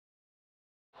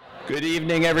Good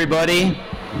evening, everybody.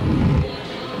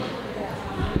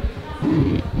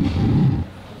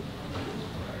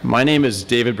 My name is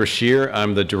David Brashear.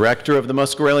 I'm the director of the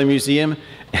Muscarelle Museum,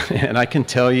 and I can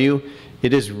tell you,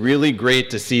 it is really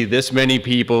great to see this many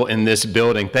people in this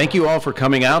building. Thank you all for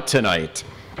coming out tonight.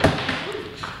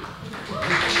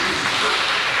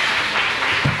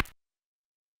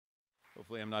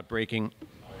 Hopefully I'm not breaking,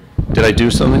 did I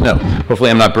do something? No. Hopefully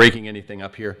I'm not breaking anything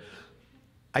up here.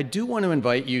 I do want to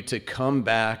invite you to come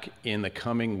back in the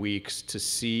coming weeks to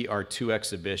see our two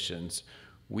exhibitions.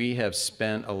 We have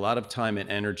spent a lot of time and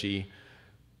energy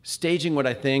staging what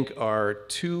I think are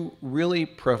two really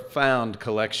profound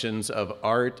collections of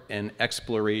art and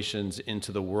explorations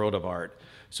into the world of art.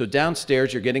 So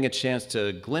downstairs, you're getting a chance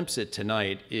to glimpse it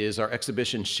tonight, is our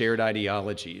exhibition Shared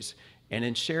Ideologies. And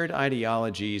in Shared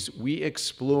Ideologies, we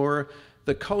explore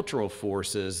the cultural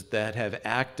forces that have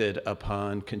acted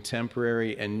upon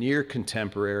contemporary and near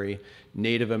contemporary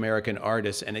Native American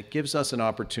artists, and it gives us an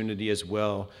opportunity as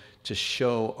well to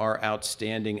show our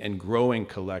outstanding and growing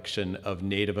collection of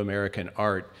Native American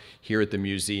art here at the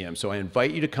museum. So I invite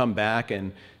you to come back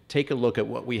and take a look at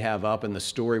what we have up and the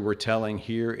story we're telling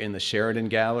here in the Sheridan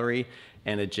Gallery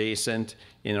and adjacent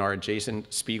in our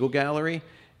adjacent Spiegel Gallery.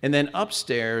 And then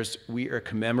upstairs, we are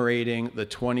commemorating the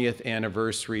 20th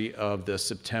anniversary of the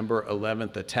September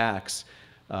 11th attacks.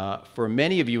 For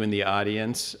many of you in the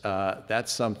audience,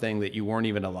 that's something that you weren't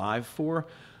even alive for.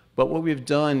 But what we've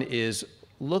done is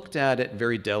looked at it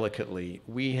very delicately.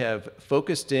 We have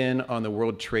focused in on the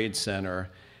World Trade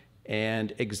Center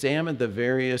and examined the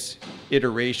various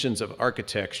iterations of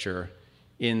architecture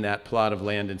in that plot of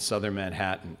land in southern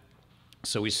Manhattan.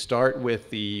 So we start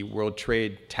with the World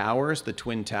Trade Towers, the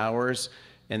Twin Towers,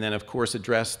 and then of course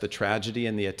address the tragedy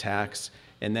and the attacks,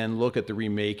 and then look at the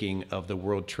remaking of the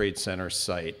World Trade Center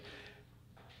site.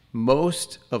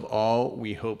 Most of all,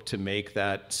 we hope to make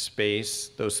that space,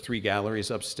 those three galleries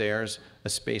upstairs, a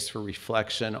space for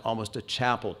reflection, almost a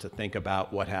chapel to think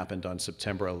about what happened on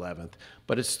September 11th,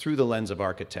 but it's through the lens of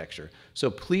architecture. So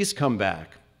please come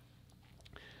back.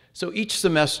 So each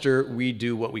semester we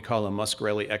do what we call a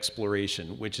Muscarelle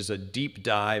exploration, which is a deep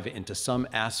dive into some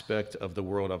aspect of the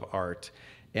world of art.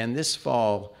 And this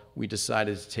fall, we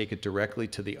decided to take it directly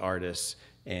to the artists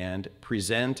and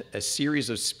present a series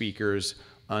of speakers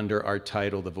under our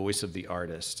title, The Voice of the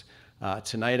Artist.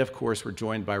 Tonight, of course, we're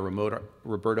joined by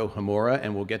Roberto Jamora,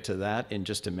 and we'll get to that in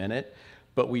just a minute.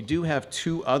 But we do have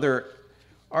two other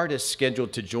artists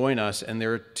scheduled to join us, and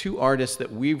there are two artists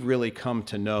that we've really come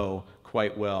to know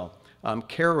quite well.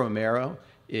 Cara Romero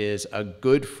is a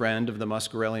good friend of the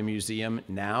Muscarelle Museum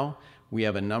now. We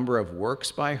have a number of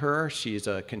works by her. She's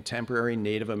a contemporary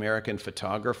Native American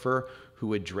photographer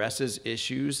who addresses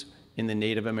issues in the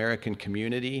Native American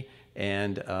community.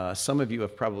 And some of you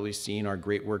have probably seen our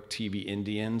great work, TV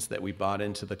Indians, that we bought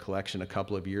into the collection a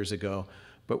couple of years ago.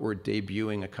 But we're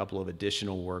debuting a couple of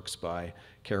additional works by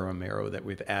Cara Romero that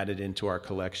we've added into our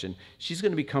collection. She's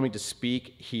going to be coming to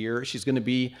speak here. She's going to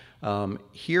be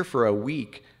here for a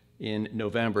week in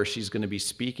November. She's going to be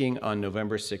speaking on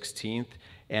November 16th.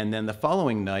 And then the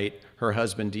following night, her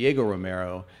husband, Diego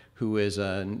Romero, who is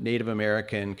a Native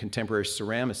American contemporary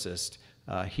ceramicist,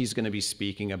 he's going to be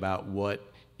speaking about what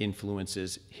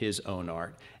influences his own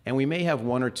art. And we may have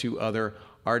one or two other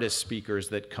artist speakers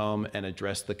that come and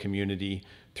address the community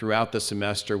throughout the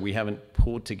semester. We haven't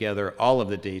pulled together all of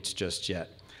the dates just yet.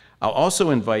 I'll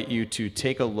also invite you to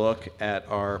take a look at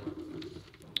our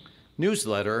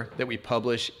newsletter that we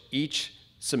publish each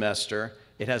semester.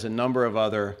 It has a number of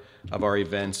other of our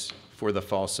events for the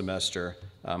fall semester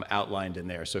outlined in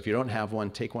there. So if you don't have one,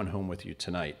 take one home with you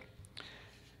tonight.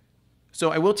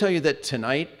 So I will tell you that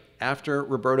tonight, after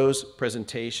Roberto's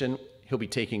presentation, he'll be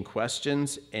taking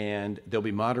questions, and they'll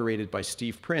be moderated by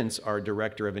Steve Prince, our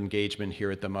Director of Engagement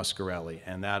here at the Muscarelle,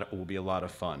 and that will be a lot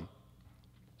of fun.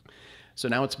 So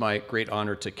now it's my great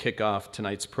honor to kick off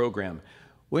tonight's program.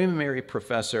 William & Mary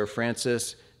Professor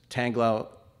Francis Tanglao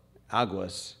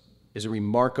Aguas is a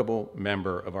remarkable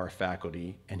member of our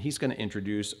faculty, and he's going to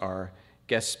introduce our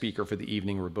guest speaker for the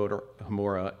evening, Roberto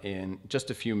Jamora, in just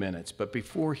a few minutes. But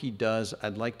before he does,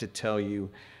 I'd like to tell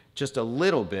you just a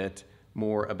little bit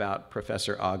more about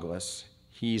Professor Aguas.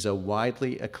 He's a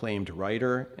widely acclaimed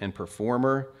writer and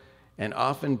performer, and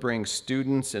often brings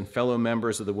students and fellow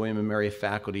members of the William & Mary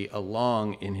faculty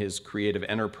along in his creative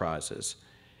enterprises.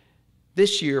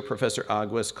 This year, Professor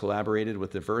Aguas collaborated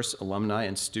with diverse alumni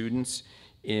and students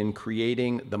in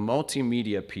creating the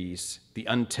multimedia piece, The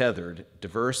Untethered: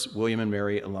 Diverse William &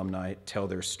 Mary Alumni Tell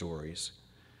Their Stories.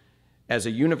 As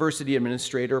a university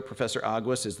administrator, Professor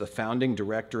Aguas is the founding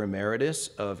director emeritus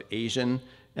of Asian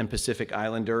and Pacific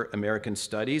Islander American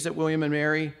Studies at William &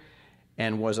 Mary,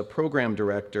 and was a program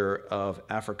director of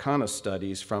Africana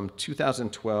Studies from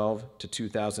 2012 to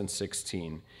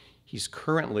 2016. He's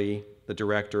currently the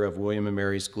director of William &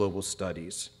 Mary's Global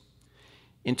Studies.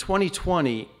 In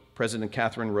 2020, President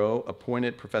Catherine Rowe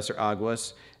appointed Professor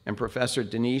Aguas and Professor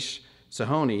Dinesh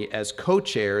Sahoni as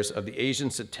co-chairs of the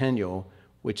Asian Centennial,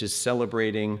 which is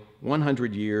celebrating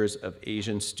 100 years of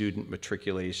Asian student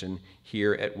matriculation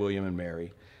here at William &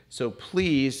 Mary. So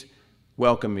please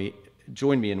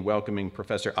join me in welcoming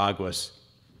Professor Aguas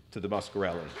to the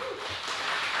Muscarelle.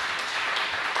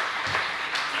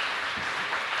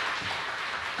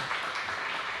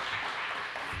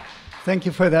 Thank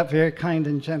you for that very kind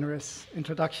and generous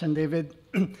introduction, David.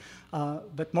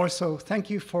 But more so, thank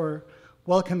you for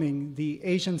welcoming the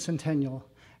Asian Centennial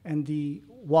and the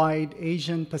wide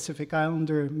Asian, Pacific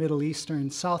Islander, Middle Eastern,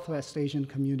 Southwest Asian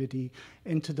community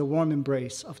into the warm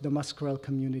embrace of the Muscarelle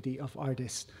community of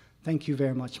artists. Thank you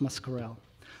very much, Muscarelle.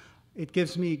 It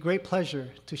gives me great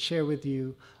pleasure to share with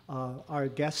you our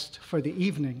guest for the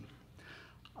evening.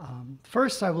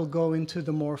 First, I will go into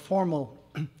the more formal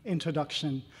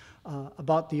introduction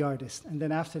about the artist, and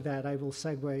then after that, I will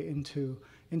segue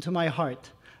into my heart,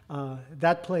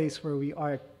 that place where we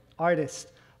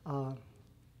artists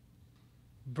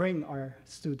bring our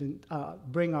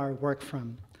work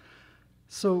from.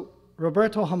 So,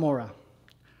 Roberto Jamora.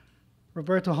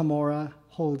 Roberto Jamora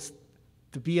holds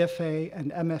the BFA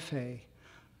and MFA.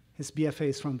 His BFA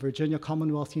is from Virginia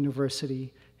Commonwealth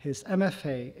University. His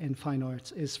MFA in Fine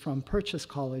Arts is from Purchase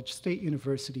College, State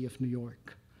University of New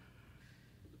York.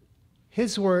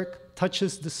 His work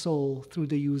touches the soul through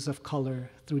the use of color,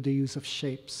 through the use of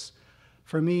shapes.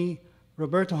 For me,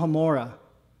 Roberto Jamora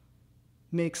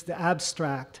makes the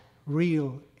abstract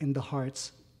real in the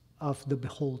hearts of the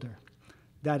beholder.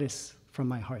 That is from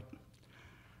my heart.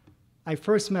 I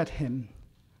first met him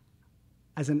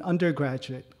as an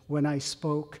undergraduate when I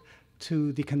spoke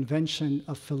to the convention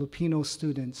of Filipino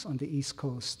students on the East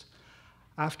Coast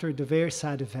after the very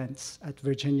sad events at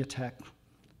Virginia Tech,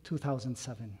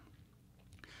 2007.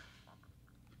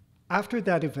 After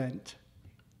that event,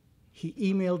 he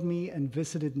emailed me and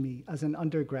visited me as an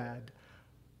undergrad,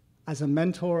 as a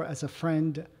mentor, as a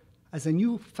friend, as a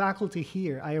new faculty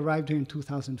here. I arrived here in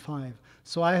 2005.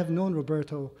 So I have known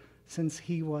Roberto since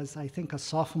he was, I think, a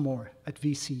sophomore at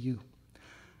VCU.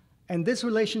 And this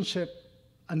relationship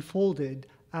unfolded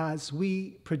as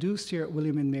we produced here at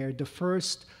William & Mary the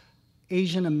first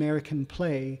Asian American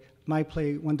play, my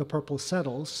play, When the Purple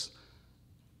Settles.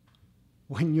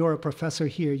 When you're a professor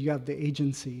here, you have the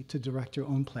agency to direct your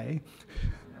own play.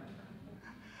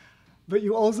 But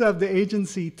you also have the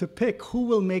agency to pick who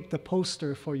will make the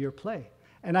poster for your play.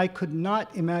 And I could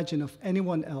not imagine of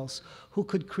anyone else who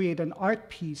could create an art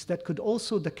piece that could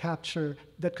also capture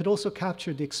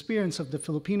the experience of the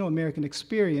Filipino-American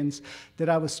experience that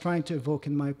I was trying to evoke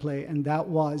in my play, and that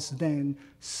was then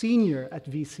senior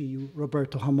at VCU,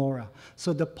 Roberto Jamora.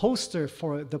 So the poster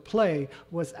for the play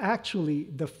was actually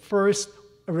the first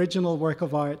original work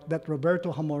of art that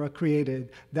Roberto Jamora created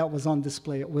that was on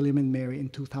display at William & Mary in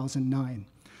 2009.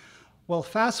 Well,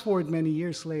 fast forward many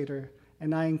years later,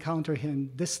 and I encounter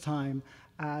him this time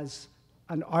as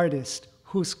an artist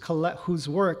whose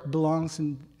work belongs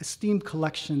in esteemed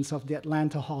collections of the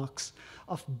Atlanta Hawks,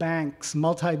 of banks,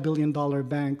 multi-billion-dollar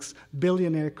banks,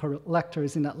 billionaire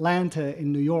collectors in Atlanta,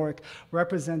 in New York,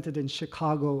 represented in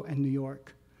Chicago and New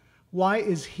York. Why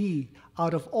is he,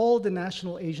 out of all the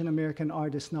national Asian American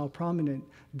artists now prominent,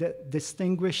 the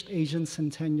distinguished Asian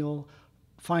Centennial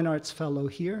Fine Arts Fellow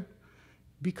here?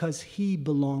 Because he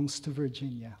belongs to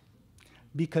Virginia,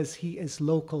 because he is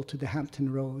local to the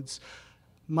Hampton Roads.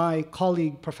 My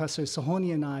colleague, Professor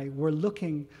Sahoni, and I were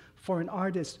looking for an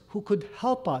artist who could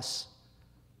help us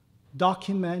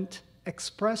document,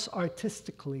 express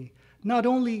artistically, not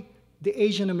only the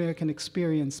Asian American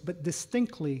experience, but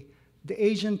distinctly the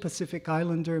Asian Pacific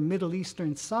Islander, Middle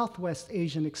Eastern, Southwest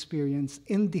Asian experience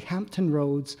in the Hampton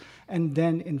Roads and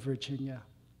then in Virginia.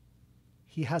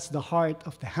 He has the heart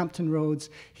of the Hampton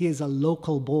Roads. He is a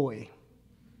local boy,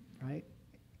 right?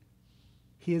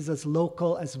 He is as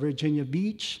local as Virginia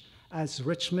Beach, as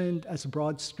Richmond, as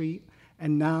Broad Street,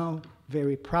 and now,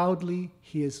 very proudly,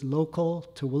 he is local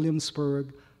to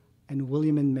Williamsburg and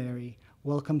William & Mary.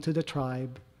 Welcome to the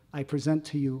tribe. I present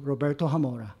to you Roberto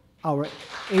Jamora, our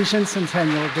Asian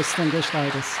Centennial distinguished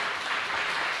artist.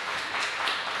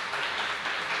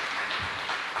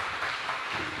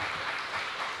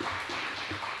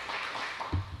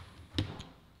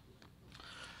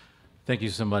 Thank you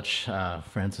so much,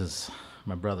 Francis,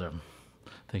 my brother.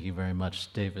 Thank you very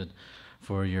much, David,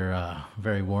 for your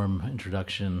very warm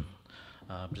introduction.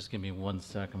 Just give me 1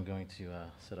 sec. I'm going to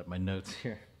set up my notes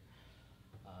here.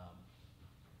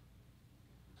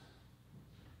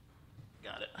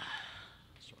 Got it.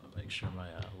 Just want to make sure my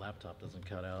laptop doesn't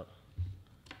cut out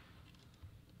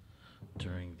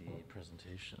during the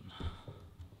presentation.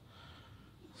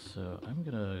 So I'm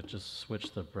going to just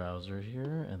switch the browser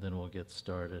here, and then we'll get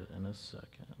started in a second.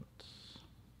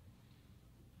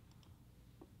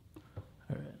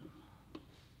 All right.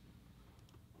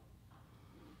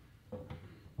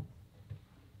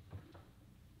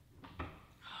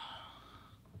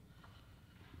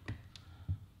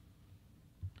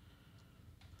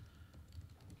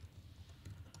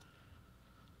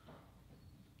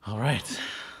 All right.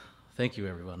 Thank you,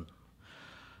 everyone.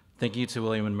 Thank you to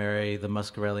William and Mary, the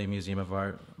Muscarelle Museum of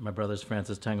Art, my brothers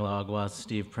Francis Tangla-Aguas,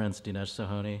 Steve Prince, Dinesh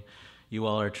Sahoni. You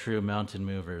all are true mountain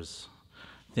movers.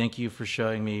 Thank you for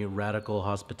showing me radical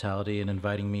hospitality and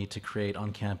inviting me to create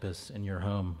on campus in your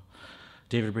home.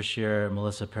 David Brashear,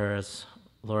 Melissa Paris,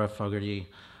 Laura Fogarty,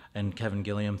 and Kevin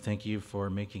Gilliam, thank you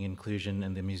for making inclusion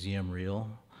in the museum real.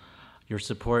 Your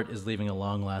support is leaving a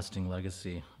long-lasting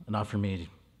legacy, not for me,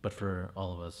 but for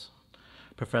all of us.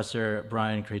 Professor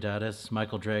Brian Credatis,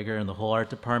 Michael Drager, and the whole art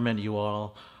department, you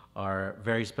all are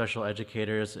very special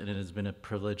educators, and it has been a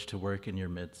privilege to work in your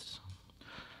midst.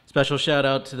 Special shout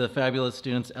out to the fabulous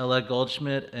students Ella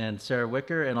Goldschmidt and Sarah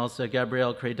Wicker, and also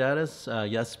Gabrielle Credatis,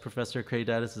 yes, Professor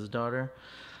Credatis' daughter,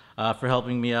 for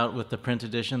helping me out with the print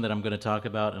edition that I'm going to talk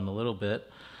about in a little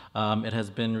bit. It has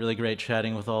been really great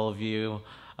chatting with all of you,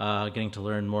 getting to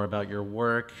learn more about your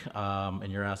work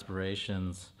and your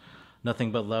aspirations.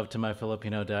 Nothing but love to my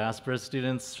Filipino diaspora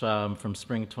students from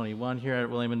Spring 21 here at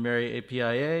William & Mary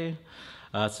APIA.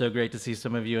 So great to see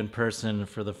some of you in person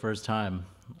for the first time.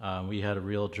 We had a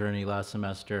real journey last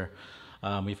semester.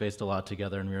 We faced a lot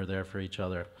together and we were there for each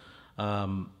other.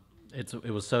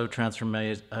 It was so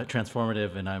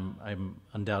transformative, and I'm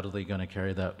undoubtedly going to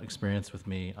carry that experience with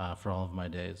me for all of my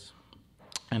days.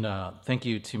 And thank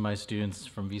you to my students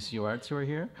from VCU Arts who are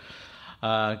here.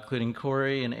 Including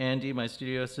Corey and Andy, my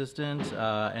studio assistant,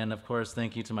 and of course,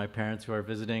 thank you to my parents who are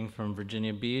visiting from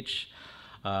Virginia Beach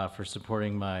for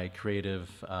supporting my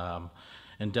creative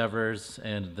endeavors,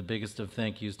 and the biggest of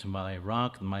thank yous to my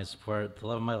rock, my support, the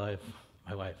love of my life,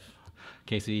 my wife,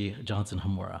 Casey Johnson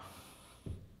Jamora.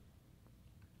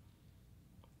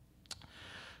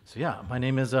 So yeah, my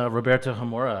name is Roberto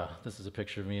Jamora. This is a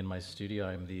picture of me in my studio.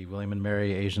 I'm the William &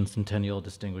 Mary Asian Centennial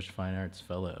Distinguished Fine Arts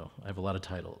Fellow. I have a lot of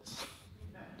titles.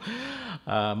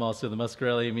 I'm also the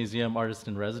Muscarelle Museum Artist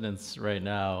in Residence right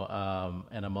now,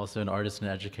 and I'm also an artist and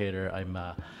educator. I'm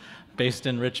based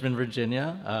in Richmond,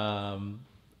 Virginia.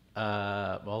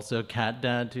 Also cat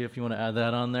dad too, if you want to add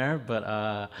that on there. But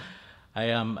I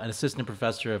am an assistant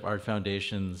professor of art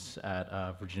foundations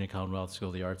at Virginia Commonwealth School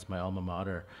of the Arts, my alma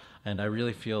mater. And I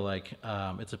really feel like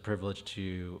it's a privilege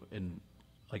to, in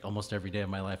like almost every day of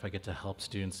my life, I get to help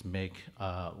students make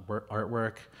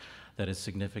artwork that is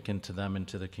significant to them and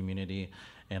to the community,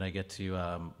 and I get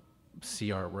to see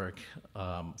artwork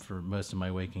for most of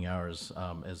my waking hours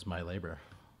as my labor.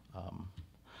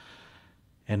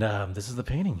 This is the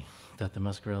painting that the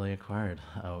Muscarelle acquired,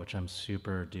 which I'm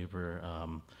super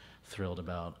duper thrilled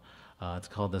about. It's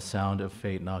called The Sound of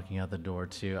Fate Knocking at the Door,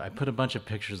 too. I put a bunch of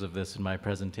pictures of this in my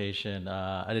presentation.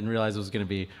 I didn't realize it was going to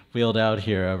be wheeled out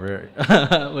here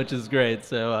over, which is great,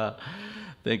 so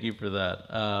thank you for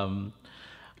that.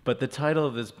 But the title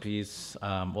of this piece,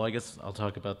 well, I guess I'll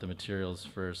talk about the materials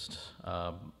first.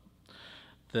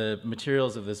 The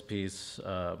materials of this piece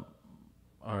are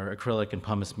acrylic and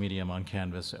pumice medium on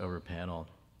canvas over panel.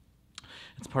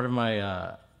 It's part of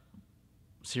my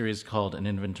series called An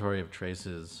Inventory of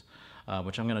Traces,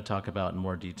 which I'm going to talk about in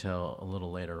more detail a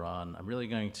little later on. I'm really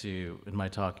going to, in my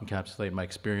talk, encapsulate my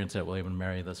experience at William &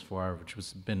 Mary thus far, which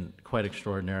has been quite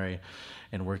extraordinary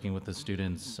in working with the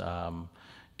students,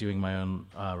 doing my own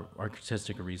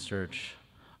artistic research,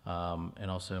 and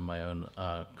also my own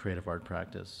creative art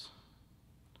practice.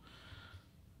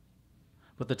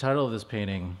 But the title of this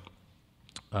painting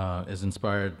is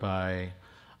inspired by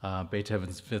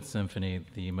Beethoven's Fifth Symphony,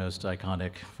 the most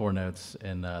iconic four notes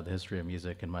in the history of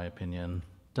music, in my opinion.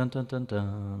 Dun, dun, dun,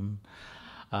 dun.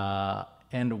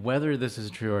 And whether this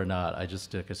is true or not, I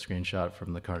just took a screenshot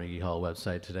from the Carnegie Hall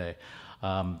website today.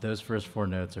 Those first four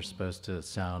notes are supposed to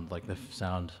sound like the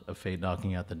sound of fate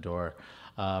knocking at the door.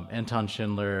 Anton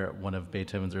Schindler, one of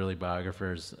Beethoven's early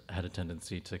biographers, had a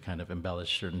tendency to kind of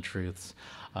embellish certain truths.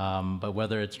 But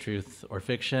whether it's truth or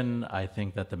fiction, I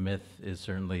think that the myth is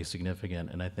certainly significant.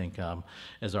 And I think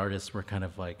as artists, we're kind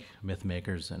of like myth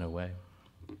makers in a way.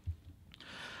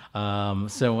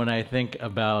 So when I think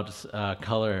about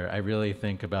color, I really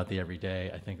think about the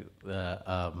everyday. I think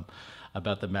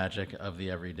about the magic of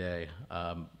the everyday.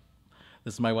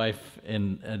 This is my wife,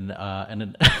 and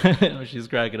she's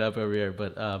cracking up over here.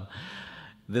 But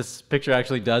this picture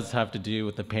actually does have to do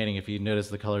with the painting. If you notice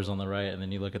the colors on the right, and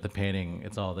then you look at the painting,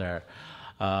 it's all there.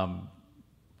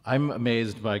 I'm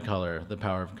amazed by color, the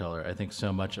power of color. I think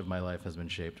so much of my life has been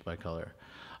shaped by color.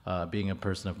 Being a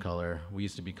person of color, we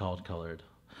used to be called colored.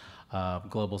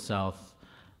 Global South,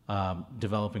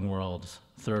 developing world,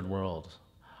 third world.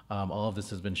 All of this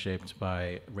has been shaped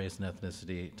by race and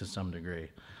ethnicity to some degree.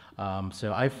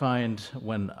 So I find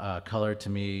when color to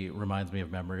me reminds me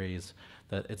of memories,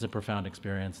 that it's a profound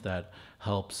experience that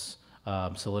helps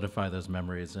solidify those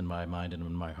memories in my mind and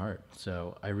in my heart.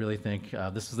 So I really think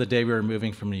this is the day we were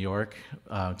moving from New York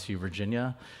to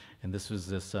Virginia, and this was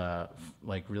this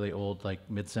like really old, like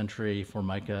mid-century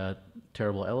Formica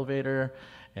terrible elevator,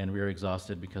 and we were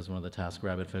exhausted because one of the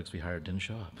TaskRabbit folks we hired didn't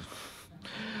show up.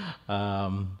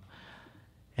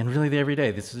 And really the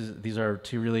everyday, these are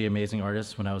two really amazing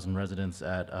artists. When I was in residence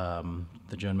at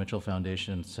the Joan Mitchell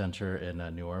Foundation Center in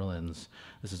New Orleans,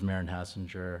 this is Maren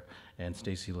Hassinger and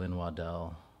Stacy Lynn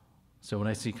Waddell. So when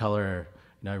I see color,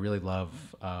 I really love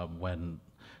when,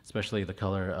 especially the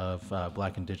color of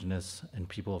Black, Indigenous, and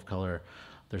people of color,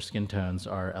 their skin tones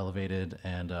are elevated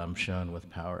and shown with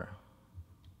power.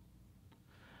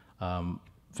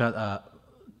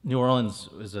 New Orleans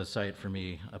is a site for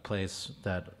me, a place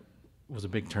that was a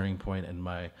big turning point in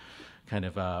my kind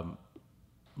of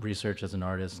research as an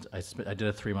artist. I did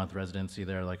a 3-month residency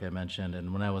there, like I mentioned,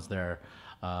 and when I was there,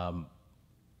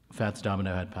 Fats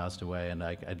Domino had passed away, and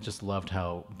I just loved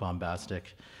how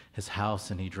bombastic his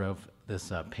house, and he drove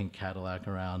this pink Cadillac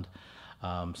around.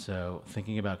 So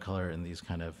thinking about color in these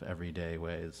kind of everyday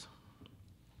ways.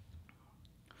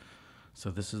 So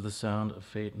this is the sound of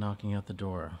fate knocking at the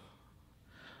door.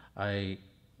 I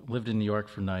lived in New York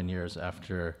for 9 years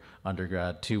after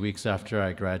undergrad. 2 weeks after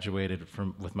I graduated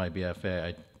with my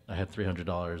BFA, I had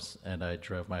 $300 and I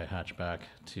drove my hatchback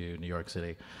to New York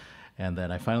City. And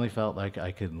then I finally felt like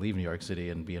I could leave New York City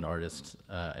and be an artist,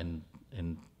 and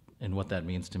what that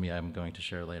means to me I'm going to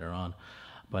share later on.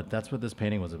 But that's what this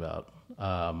painting was about.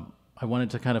 I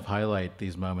wanted to kind of highlight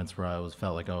these moments where I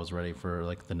felt like I was ready for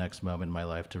like the next moment in my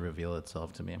life to reveal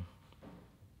itself to me.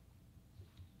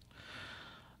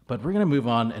 But we're going to move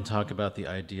on and talk about the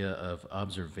idea of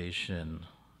observation.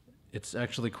 It's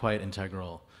actually quite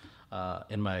integral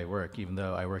in my work, even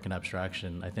though I work in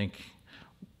abstraction. I think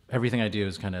everything I do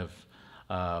is kind of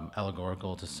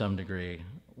allegorical to some degree,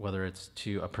 whether it's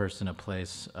to a person, a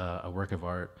place, a work of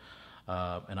art,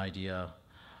 an idea.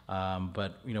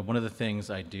 But one of the things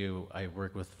I do, I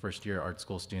work with first-year art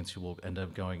school students who will end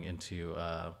up going into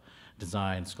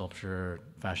design, sculpture,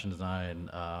 fashion design,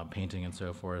 painting, and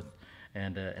so forth.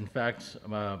 And in fact,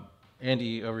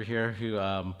 Andy over here, who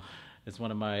is one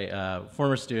of my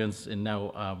former students and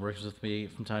now works with me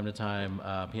from time to time,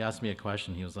 he asked me a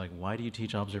question. He was like, "Why do you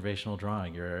teach observational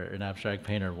drawing? You're an abstract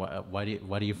painter. Why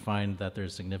do you find that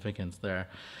there's significance there?"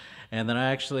 And then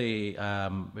I actually,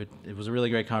 it was a really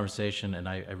great conversation, and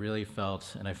I really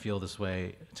felt, and I feel this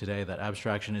way today, that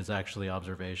abstraction is actually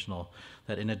observational,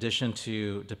 that in addition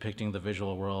to depicting the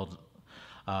visual world,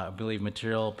 I believe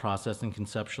material processing,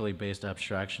 conceptually based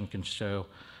abstraction can show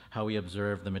how we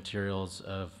observe the materials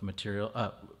of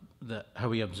the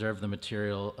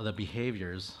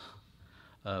behaviors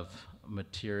of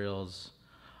materials,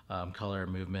 color,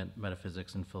 movement,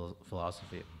 metaphysics, and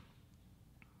philosophy.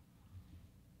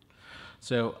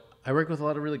 So I work with a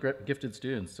lot of really gifted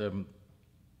students. I'm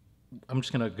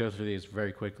just going to go through these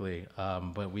very quickly,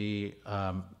 but we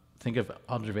think of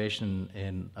observation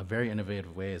in a very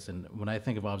innovative ways. And when I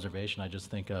think of observation, I just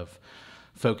think of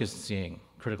focused seeing,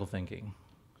 critical thinking.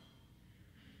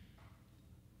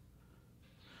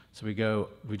 So we do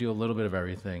a little bit of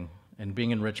everything. And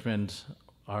being in Richmond,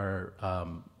 our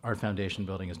foundation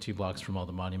building is 2 blocks from all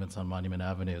the monuments on Monument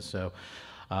Avenue. So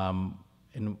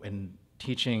in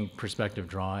teaching perspective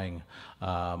drawing,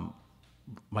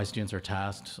 my students are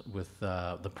tasked with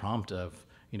the prompt of,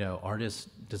 artists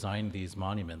design these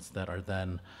monuments that are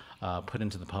then put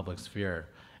into the public sphere.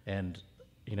 And,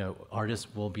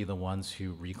 artists will be the ones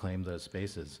who reclaim those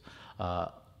spaces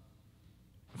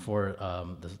for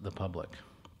the public.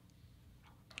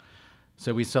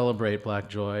 So we celebrate Black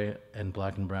joy and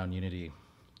Black and brown unity,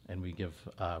 and we give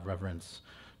reverence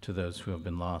to those who have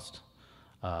been lost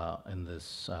in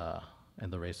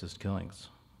the racist killings.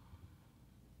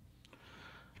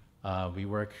 We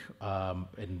work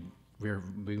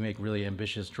we make really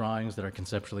ambitious drawings that are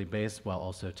conceptually based while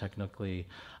also technically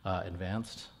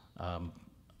advanced.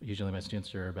 usually my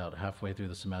students are about halfway through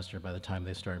the semester by the time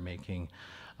they start making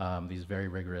these very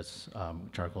rigorous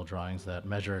charcoal drawings that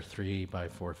measure 3 by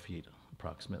 4 feet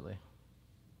approximately.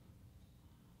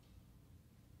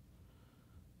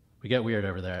 We get weird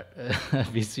over there at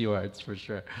VCU Arts for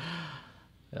sure.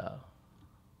 Yeah.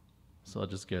 So I'll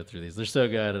just go through these. They're so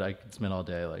good, I could spend all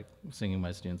day like singing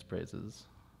my students' praises.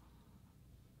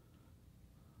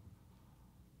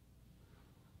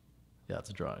 Yeah, it's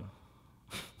a drawing.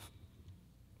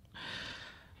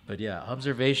 But yeah,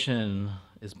 observation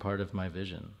is part of my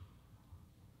vision.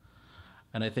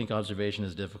 And I think observation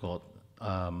is difficult.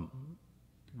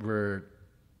 We're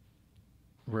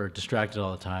distracted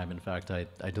all the time. In fact, I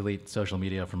delete social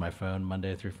media from my phone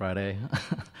Monday through Friday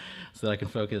so that I can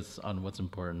focus on what's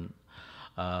important.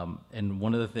 And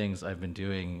one of the things I've been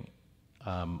doing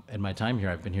in my time here,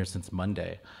 I've been here since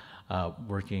Monday,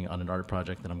 working on an art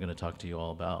project that I'm going to talk to you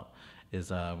all about,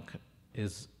 is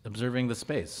observing the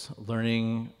space,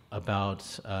 learning about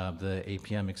the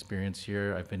APM experience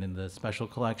here. I've been in the special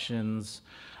collections.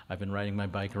 I've been riding my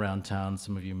bike around town.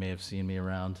 Some of you may have seen me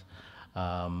around.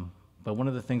 But one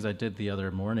of the things I did the other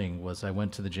morning was I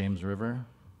went to the James River,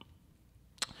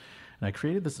 and I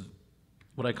created this,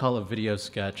 what I call a video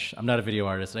sketch. I'm not a video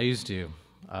artist. I used to.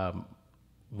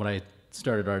 When I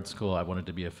started art school, I wanted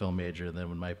to be a film major. And then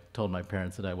when I told my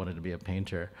parents that I wanted to be a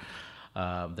painter,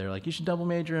 they're like, you should double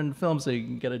major in film so you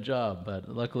can get a job. But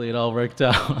luckily, it all worked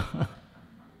out.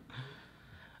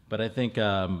 But I think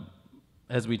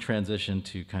as we transition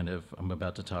to kind of, I'm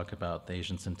about to talk about the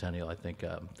Asian Centennial, I think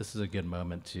this is a good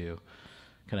moment to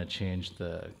kind of change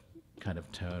the kind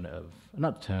of tone of,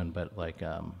 not tone, but like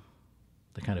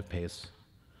the kind of pace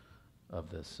of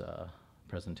this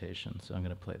presentation. So I'm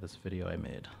going to play this video I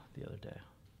made the other day.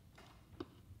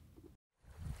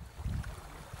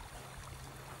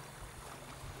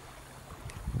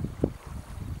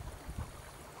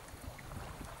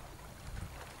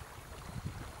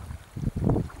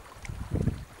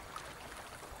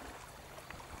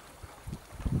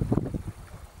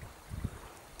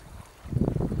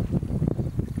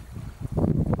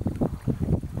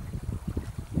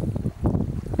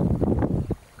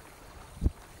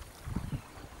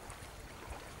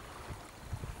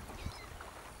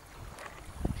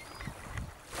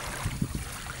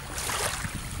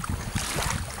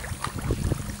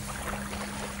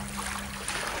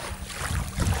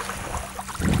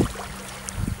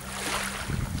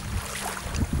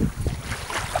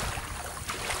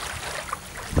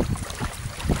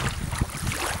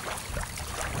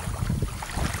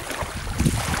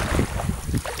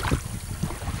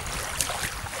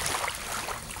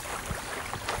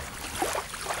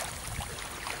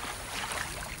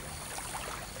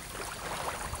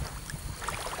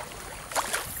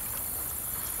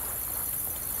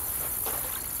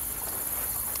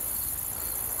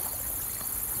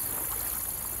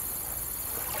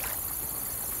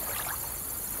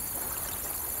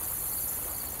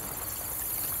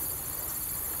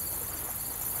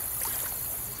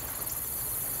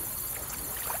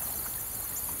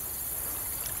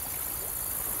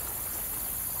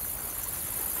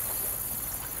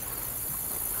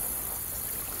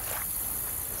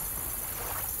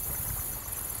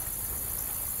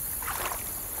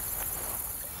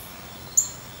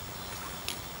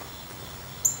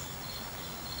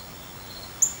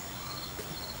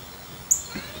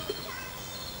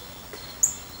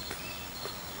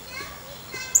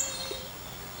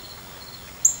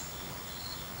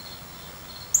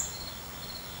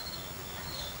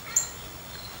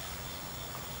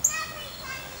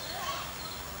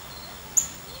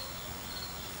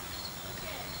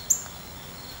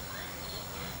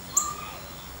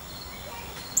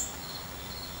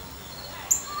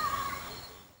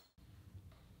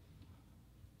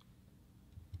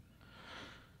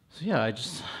 So yeah,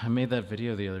 I made that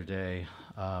video the other day.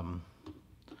 Let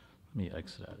me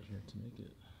exit out of here to make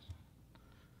it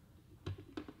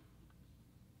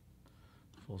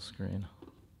full screen.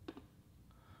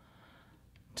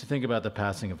 To think about the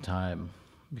passing of time,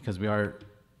 because we are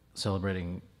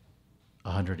celebrating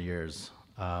 100 years.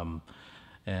 And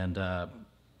I'm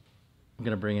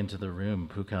going to bring into the room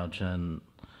Pukao Chen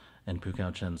and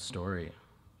Pukao Chen's story,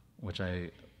 which I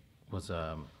was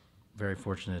very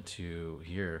fortunate to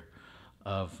hear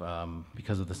of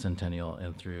because of the centennial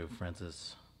and through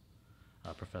Francis,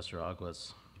 Professor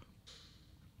Aguas.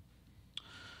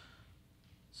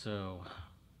 So,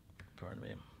 pardon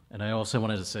me. And I also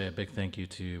wanted to say a big thank you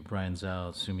to Brian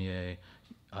Zhao, Sumie,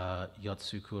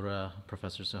 Yatsukura,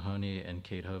 Professor Sohoni, and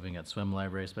Kate Hoving at Swem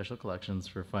Library Special Collections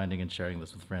for finding and sharing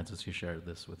this with Francis, who shared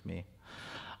this with me.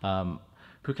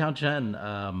 Pukao Chen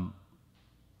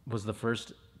was the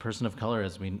first person of color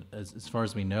as far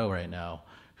as we know right now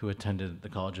who attended the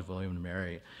College of William and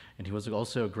Mary, and he was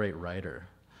also a great writer.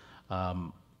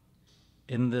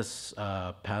 In this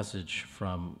passage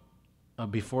from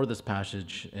before this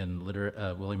passage in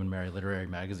William and Mary Literary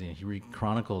Magazine, he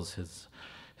chronicles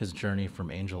his journey from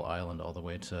Angel Island all the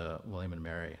way to William and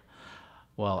Mary.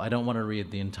 Well, I don't want to read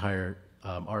the entire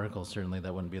article. Certainly,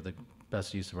 that wouldn't be the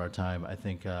best use of our time. I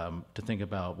think to think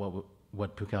about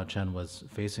what Pukao Chen was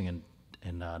facing in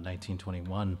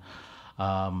 1921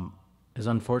 is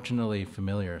unfortunately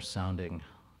familiar sounding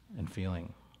and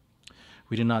feeling.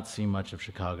 We did not see much of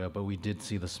Chicago, but we did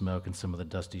see the smoke in some of the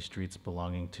dusty streets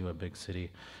belonging to a big city.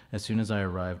 As soon as I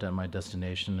arrived at my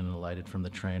destination and alighted from the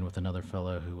train with another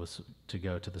fellow who was to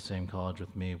go to the same college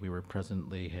with me, we were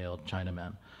presently hailed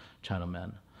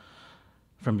Chinamen.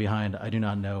 From behind, I do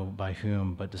not know by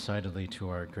whom, but decidedly to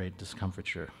our great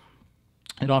discomfiture.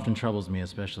 It often troubles me,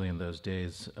 especially in those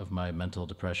days of my mental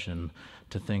depression,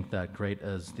 to think that great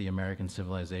as the American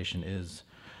civilization is,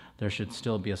 there should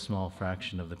still be a small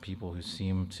fraction of the people who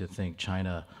seem to think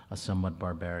China a somewhat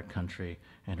barbaric country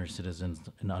and her citizens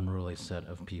an unruly set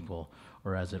of people,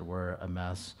 or as it were, a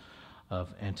mass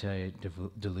of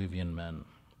antediluvian men.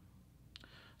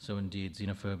 So indeed,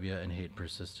 xenophobia and hate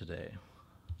persist today.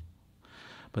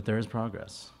 But there is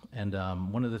progress. And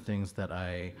one of the things that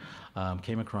I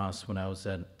came across when I was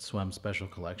at SWEM Special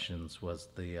Collections was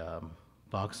the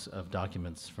box of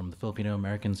documents from the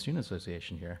Filipino-American Student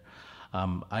Association here.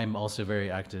 I'm also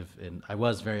very active I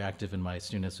was very active in my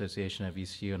student association at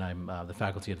VCU, and I'm the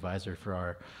faculty advisor for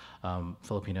our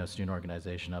Filipino student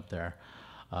organization up there.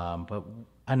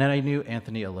 And then I knew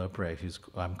Anthony Alopre, who's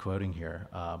I'm quoting here.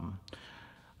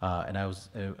 And I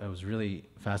was really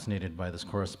fascinated by this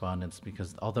correspondence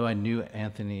because although I knew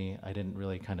Anthony, I didn't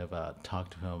really kind of talk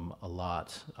to him a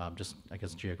lot, just I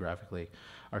guess geographically.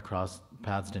 Our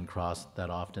paths didn't cross that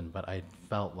often, but I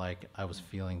felt like I was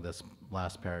feeling this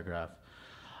last paragraph,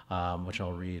 which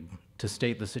I'll read. To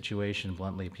state the situation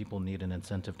bluntly, people need an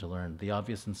incentive to learn. The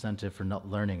obvious incentive for not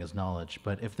learning is knowledge,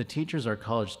 but if the teachers are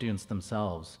college students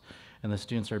themselves, and the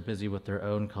students are busy with their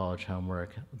own college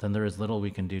homework, then there is little we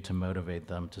can do to motivate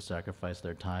them to sacrifice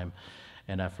their time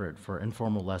and effort for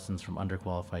informal lessons from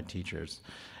underqualified teachers.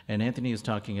 And Anthony is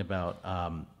talking about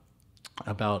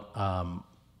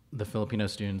the Filipino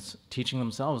students teaching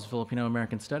themselves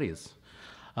Filipino-American studies.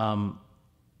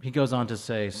 He goes on to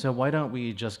say, so why don't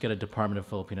we just get a Department of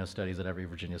Filipino Studies at every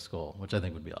Virginia school, which I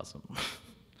think would be awesome.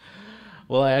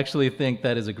 Well, I actually think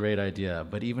that is a great idea,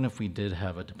 but even if we did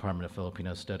have a Department of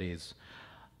Filipino Studies,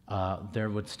 there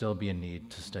would still be a need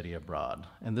to study abroad.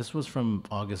 And this was from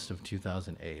August of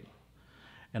 2008.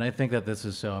 And I think that this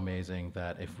is so amazing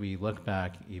that if we look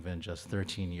back even just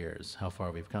 13 years, how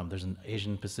far we've come. There's an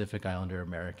Asian Pacific Islander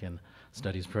American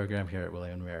Studies program here at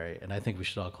William & Mary, and I think we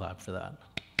should all clap for that.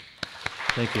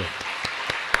 Thank you.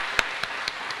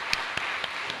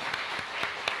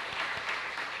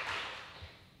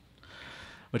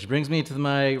 Which brings me to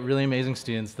my really amazing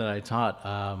students that I taught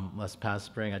last past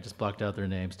spring. I just blocked out their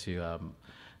names to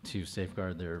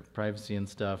safeguard their privacy and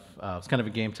stuff. It's kind of a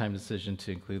game time decision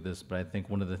to include this, but I think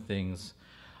one of the things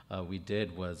we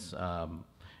did was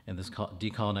in this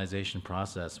decolonization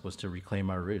process was to reclaim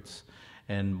our roots.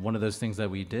 And one of those things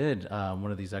that we did,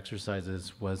 one of these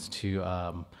exercises was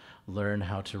to learn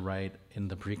how to write in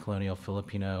the pre-colonial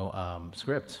Filipino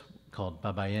script called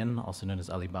Babayin, also known as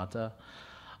Alibata.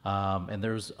 And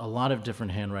there's a lot of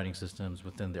different handwriting systems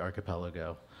within the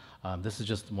archipelago. This is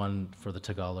just one for the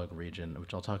Tagalog region,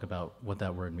 which I'll talk about what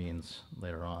that word means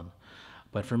later on.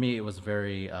 But for me, it was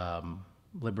very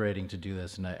liberating to do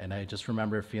this, and I just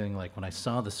remember feeling like when I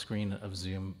saw the screen of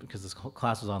Zoom, because this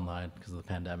class was online because of the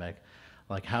pandemic,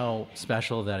 like how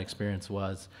special that experience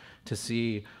was to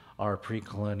see our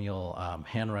pre-colonial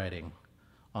handwriting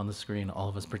on the screen, all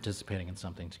of us participating in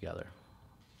something together.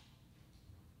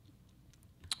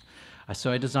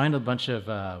 So I designed a bunch of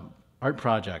art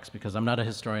projects because I'm not a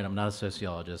historian, I'm not a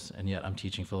sociologist, and yet I'm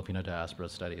teaching Filipino diaspora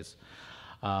studies.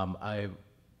 I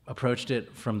approached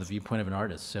it from the viewpoint of an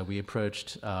artist. So we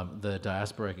approached the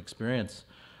diasporic experience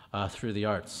through the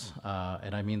arts.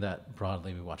 And I mean that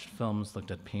broadly. We watched films,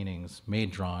 looked at paintings,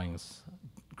 made drawings,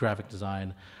 graphic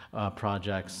design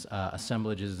projects,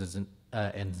 assemblages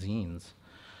and zines.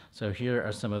 So here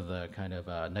are some of the kind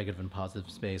of negative and positive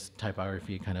space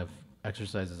typography kind of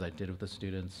exercises I did with the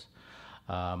students.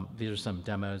 These are some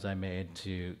demos I made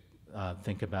to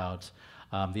think about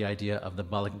the idea of the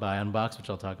balikbayan box, which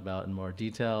I'll talk about in more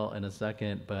detail in a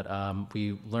second. But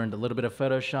we learned a little bit of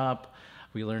Photoshop.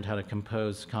 We learned how to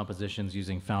compose compositions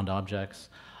using found objects.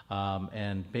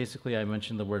 And basically, I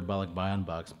mentioned the word balikbayan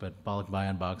box, but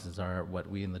balikbayan boxes are what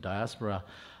we in the diaspora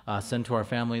send to our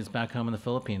families back home in the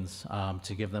Philippines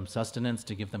to give them sustenance,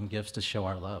 to give them gifts, to show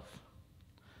our love.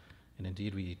 And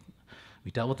indeed, we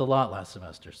dealt with a lot last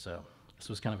semester, so this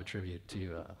was kind of a tribute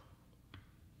to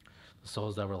the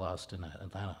souls that were lost in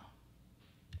Atlanta.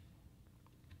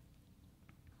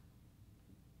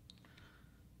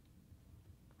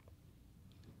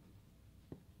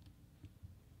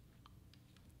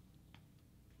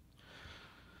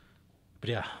 But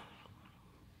yeah,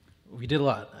 we did a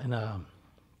lot. And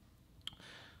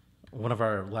one of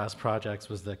our last projects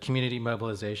was the community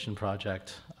mobilization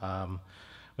project,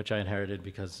 which I inherited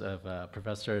because of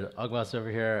Professor Aguas over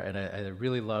here. And I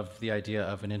really loved the idea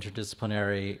of an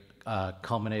interdisciplinary,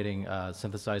 culminating,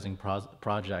 synthesizing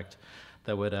project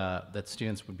that would that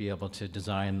students would be able to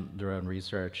design their own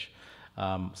research.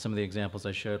 Some of the examples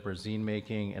I showed were zine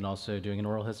making and also doing an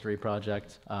oral history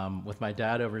project with my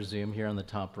dad over Zoom here on the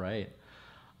top right.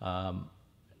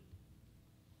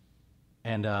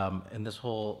 In this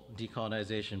whole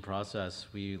decolonization process,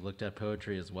 we looked at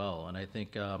poetry as well. And I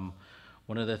think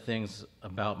one of the things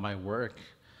about my work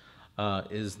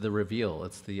is the reveal,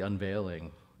 it's the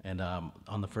unveiling. And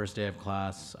on the first day of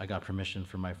class, I got permission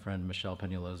from my friend Michelle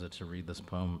Peñalosa to read this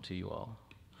poem to you all.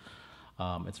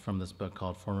 It's from this book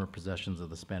called Former Possessions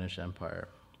of the Spanish Empire.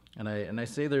 And I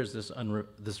say there's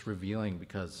this revealing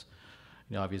because,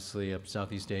 you know, obviously I'm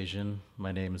Southeast Asian,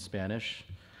 my name is Spanish,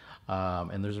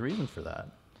 and there's a reason for that.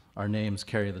 Our names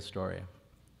carry the story.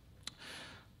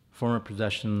 Former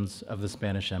possessions of the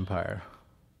Spanish Empire.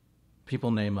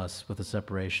 People name us with a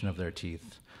separation of their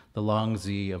teeth, the long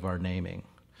Z of our naming.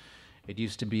 It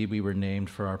used to be we were named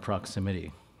for our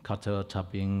proximity, Kato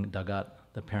Taping Dagat,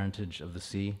 the parentage of the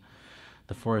sea,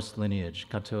 the forest lineage,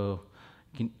 Kato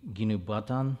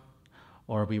Ginubatan,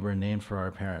 or we were named for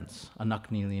our parents,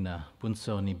 Anak ni Lina,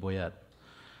 Bunso ni Boyet.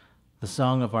 The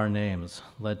song of our names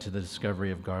led to the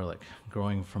discovery of garlic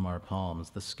growing from our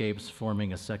palms, the scapes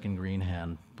forming a second green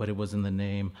hand, but it was in the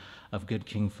name of good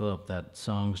King Philip that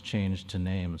songs changed to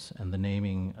names, and the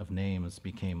naming of names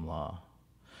became law.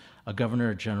 A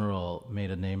governor general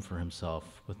made a name for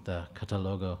himself with the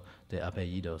Catalogo de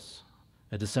Apellidos,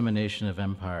 a dissemination of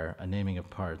empire, a naming of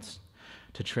parts,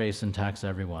 to trace and tax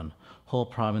everyone. Whole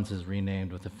provinces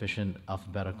renamed with efficient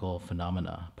alphabetical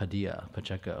phenomena: Padilla,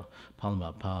 Pacheco,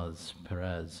 Palma, Paz,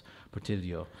 Perez,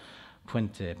 Portillo,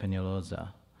 Puente, Peñalosa.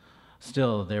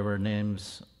 Still, there were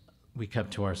names we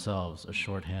kept to ourselves, a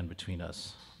shorthand between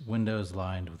us. Windows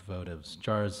lined with votives,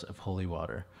 jars of holy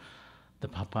water, the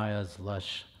papaya's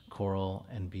lush coral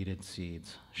and beaded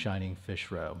seeds, shining fish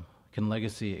robe. Can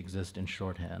legacy exist in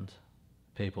shorthand?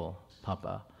 Papal,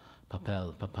 papa,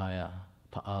 papel, papaya,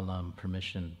 pa'alam,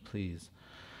 permission, please.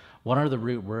 What are the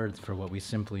root words for what we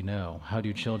simply know? How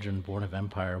do children born of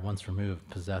empire, once removed,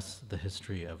 possess the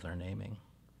history of their naming?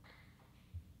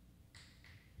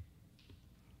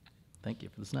 Thank you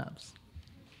for the snaps.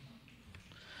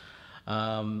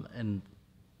 And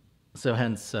so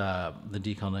hence the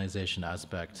decolonization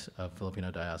aspect of Filipino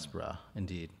diaspora,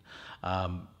 indeed.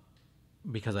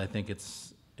 Because I think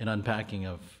it's an unpacking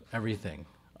of everything,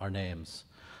 our names,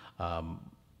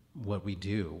 what we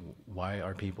do, why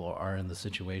our people are in the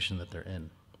situation that they're in.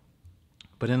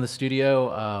 But in the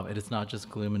studio, it is not just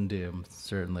gloom and doom,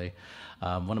 certainly.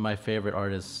 One of my favorite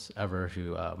artists ever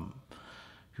who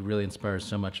really inspires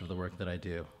so much of the work that I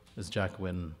do is Jack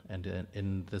Whitten. And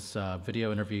in this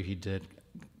video interview he did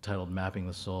titled Mapping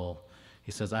the Soul,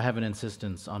 he says, I have an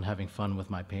insistence on having fun with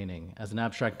my painting. As an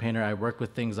abstract painter, I work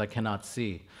with things I cannot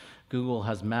see. Google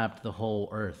has mapped the whole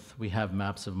Earth. We have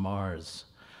maps of Mars.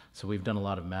 So we've done a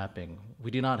lot of mapping.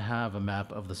 We do not have a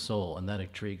map of the soul, and that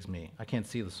intrigues me. I can't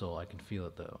see the soul, I can feel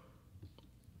it though.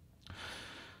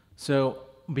 So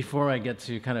before I get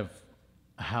to kind of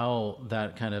how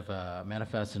that kind of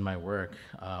manifests in my work,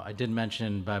 I did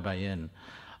mention Baybayin,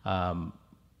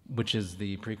 which is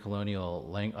the pre-colonial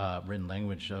written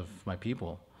language of my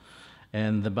people.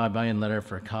 And the Baybayin letter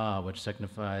for Ka, which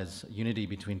signifies unity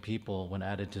between people when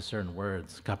added to certain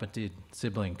words, kapatid,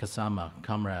 sibling, kasama,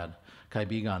 comrade,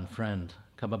 kaibigan, friend,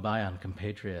 kababayan,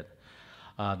 compatriot.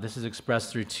 This is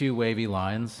expressed through two wavy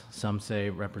lines, some say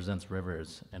represents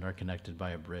rivers, and are connected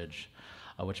by a bridge,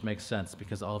 which makes sense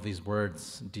because all of these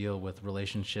words deal with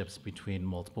relationships between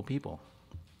multiple people.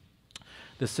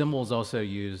 The symbol is also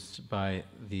used by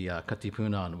the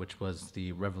Katipunan, which was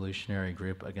the revolutionary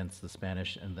group against the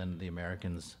Spanish and then the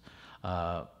Americans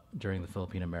during the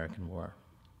Filipino-American War.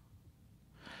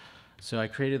 So I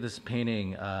created this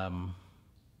painting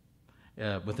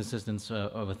with assistance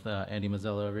with Andy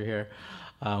Mazzella over here,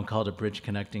 called A Bridge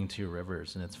Connecting Two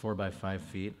Rivers, and it's 4 by 5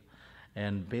 feet.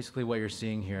 And basically what you're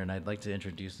seeing here, and I'd like to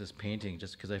introduce this painting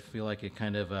just because I feel like it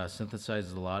kind of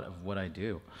synthesizes a lot of what I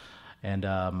do. And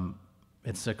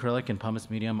it's acrylic and pumice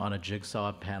medium on a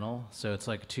jigsaw panel. So it's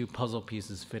like two puzzle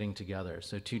pieces fitting together.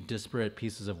 So two disparate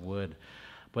pieces of wood.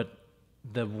 But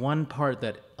the one part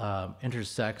that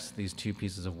intersects these two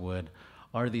pieces of wood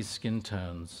are these skin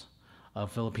tones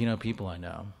of Filipino people I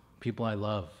know, people I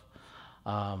love,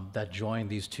 that join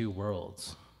these two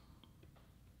worlds.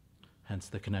 Hence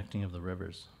the connecting of the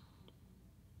rivers.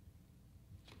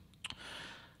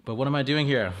 But what am I doing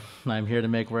here? I'm here to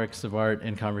make works of art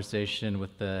in conversation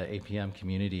with the APM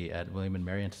community at William &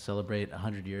 Mary and to celebrate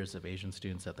 100 years of Asian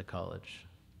students at the college.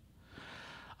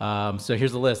 So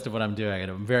here's a list of what I'm doing, and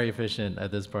I'm very efficient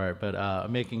at this part, but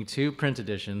I'm making 2 print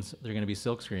editions. They're gonna be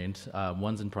silk screened.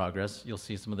 One's in progress. You'll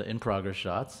see some of the in-progress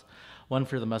shots. One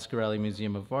for the Muscarelle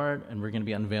Museum of Art, and we're gonna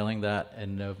be unveiling that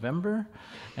in November.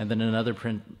 And then another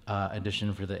print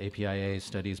edition for the APIA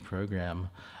Studies program.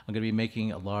 I'm gonna be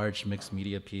making a large mixed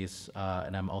media piece,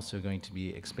 and I'm also going to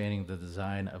be expanding the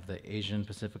design of the Asian,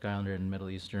 Pacific Islander, and Middle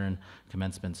Eastern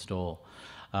commencement stole.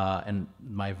 And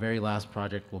my very last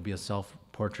project will be a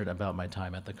self-portrait about my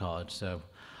time at the college, so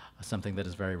something that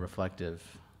is very reflective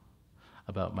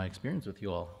about my experience with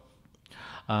you all.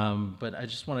 But I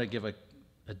just want to give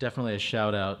definitely a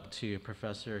shout out to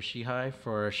Professor Shihai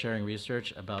for sharing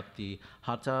research about the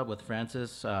hata with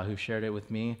Francis, who shared it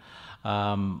with me.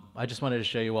 I just wanted to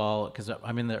show you all, because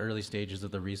I'm in the early stages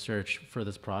of the research for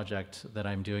this project that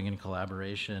I'm doing in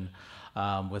collaboration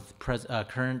with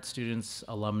current students,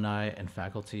 alumni, and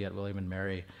faculty at William &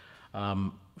 Mary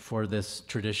for this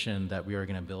tradition that we are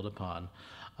going to build upon.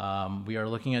 We are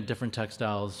looking at different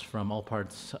textiles from all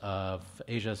parts of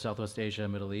Asia, Southwest Asia,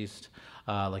 Middle East,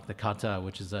 like the kata,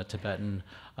 which is a Tibetan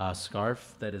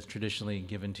scarf that is traditionally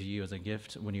given to you as a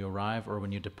gift when you arrive or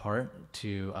when you depart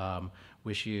to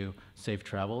wish you safe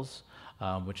travels,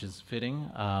 which is fitting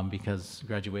because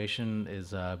graduation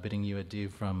is bidding you adieu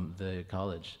from the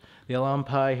college. The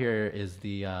alampai here is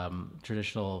the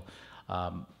traditional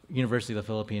University of the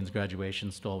Philippines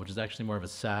graduation stole, which is actually more of a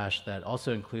sash that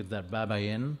also includes that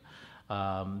babayin,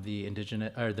 the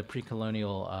indigenous or the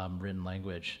pre-colonial written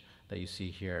language that you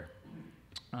see here,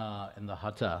 and the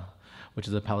hata, which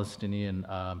is a Palestinian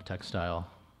textile.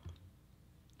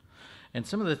 And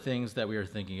some of the things that we were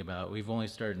thinking about, we've only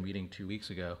started meeting 2 weeks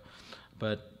ago,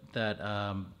 but that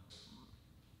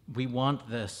we want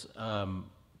this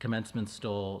commencement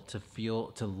stole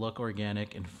to look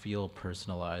organic and feel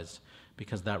personalized,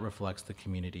 because that reflects the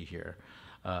community here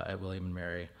at William &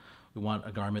 Mary. We want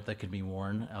a garment that could be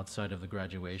worn outside of the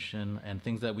graduation, and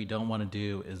things that we don't want to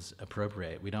do is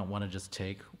appropriate. We don't want to just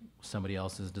take somebody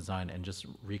else's design and just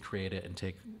recreate it and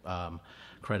take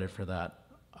credit for that.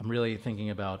 I'm really thinking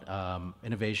about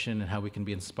innovation and how we can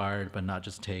be inspired, but not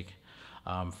just take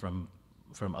from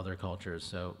other cultures.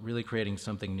 So really creating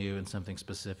something new and something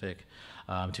specific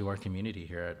to our community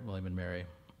here at William & Mary.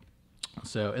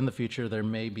 So in the future, there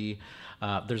may be,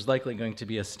 there's likely going to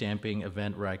be a stamping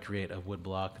event where I create a wood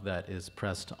block that is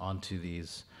pressed onto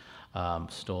these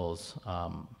stoles,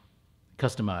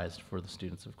 customized for the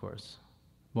students, of course.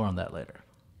 More on that later.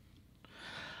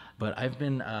 But I've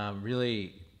been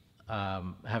really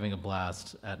having a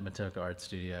blast at Matoka Art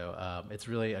Studio. It's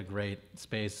really a great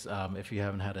space if you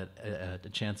haven't had a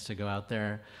chance to go out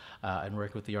there and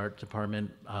work with the art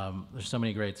department. There's so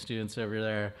many great students over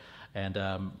there. And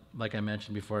like I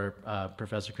mentioned before,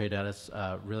 Professor Kradatis,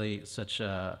 really such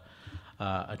a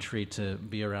treat to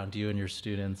be around you and your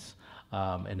students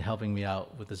and helping me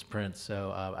out with this print.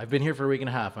 So I've been here for a week and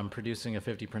a half. I'm producing a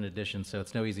 50 print edition, so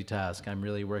it's no easy task. I'm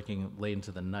really working late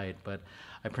into the night, but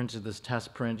I printed this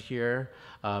test print here.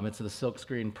 It's the silk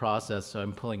screen process, so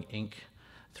I'm pulling ink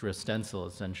through a stencil,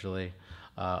 essentially.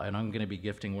 And I'm gonna be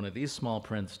gifting one of these small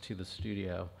prints to the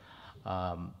studio.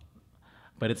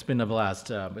 But it's been a blast.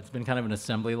 It's been kind of an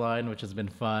assembly line, which has been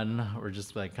fun. We're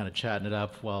just like kind of chatting it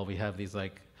up while we have these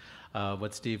like,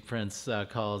 what Steve Prince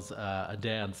calls a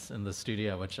dance in the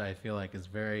studio, which I feel like is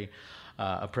very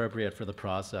appropriate for the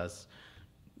process.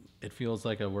 It feels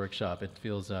like a workshop. It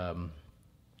feels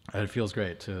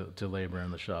great to labor in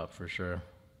the shop for sure.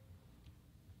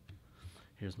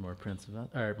 Here's more prints of that,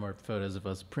 or more photos of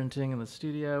us printing in the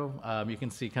studio. You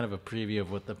can see kind of a preview of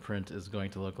what the print is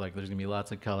going to look like. There's gonna be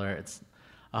lots of color. It's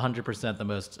 100%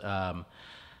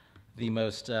 the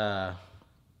most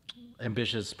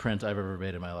ambitious print I've ever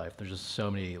made in my life. There's just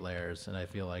so many layers, and I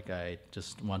feel like I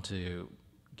just want to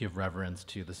give reverence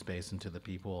to the space and to the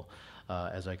people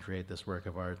as I create this work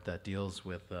of art that deals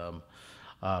with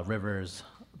rivers,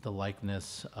 the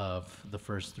likeness of the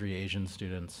first 3 Asian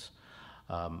students,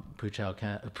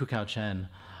 Pukao Chen,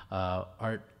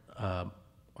 art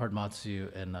Art Matsu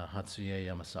and Hatsuye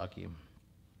Yamasaki,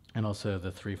 and also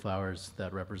the three flowers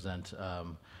that represent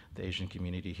the Asian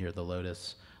community here, the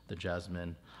lotus, the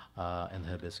jasmine, and the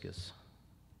hibiscus.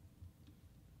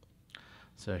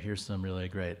 So here's some really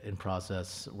great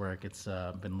in-process work. It's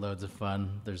been loads of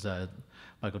fun. There's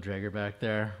Michael Drager back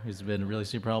there, who's been really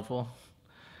super helpful.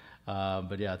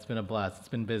 But yeah, it's been a blast. It's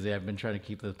been busy. I've been trying to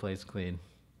keep the place clean.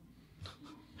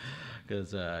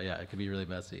 Because yeah, it can be really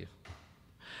messy.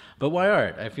 But why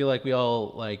art? I feel like we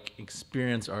all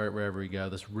experience art wherever we go.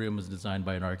 This room was designed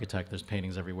by an architect. There's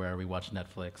paintings everywhere. We watch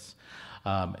Netflix.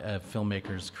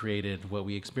 Filmmakers created what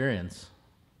we experience.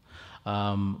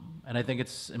 And I think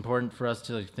it's important for us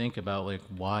to think about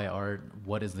why art,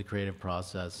 what is the creative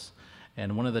process.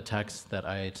 And one of the texts that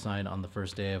I assigned on the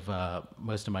first day of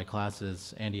most of my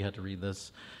classes, Andy had to read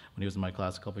this when he was in my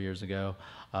class a couple years ago,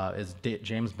 is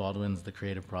James Baldwin's The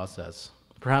Creative Process.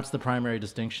 Perhaps the primary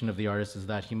distinction of the artist is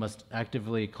that he must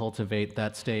actively cultivate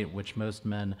that state which most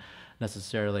men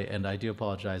necessarily, and I do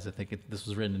apologize, I think this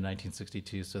was written in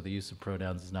 1962, so the use of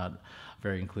pronouns is not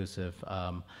very inclusive,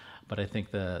 but I think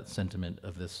the sentiment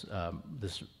of this,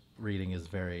 this reading is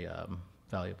very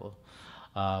valuable.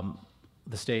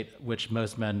 The state which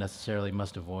most men necessarily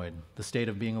must avoid, the state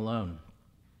of being alone.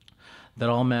 That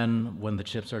all men, when the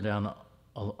chips are down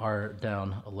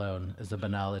alone, is a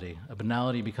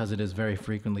banality because it is very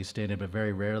frequently stated but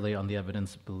very rarely on the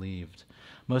evidence believed.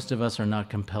 Most of us are not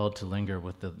compelled to linger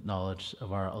with the knowledge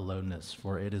of our aloneness,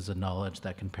 for it is a knowledge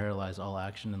that can paralyze all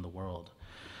action in the world.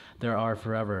 There are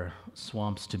forever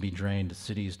swamps to be drained,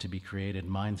 cities to be created,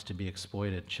 minds to be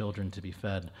exploited, children to be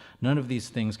fed. None of these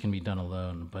things can be done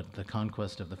alone, but the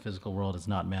conquest of the physical world is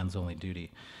not man's only duty.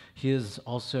 He is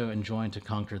also enjoined to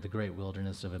conquer the great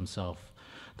wilderness of himself.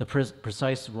 The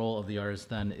precise role of the artist,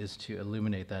 then, is to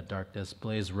illuminate that darkness,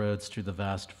 blaze roads through the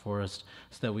vast forest,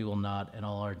 so that we will not, in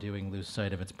all our doing, lose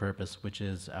sight of its purpose, which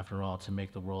is, after all, to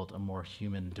make the world a more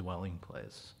human dwelling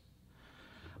place.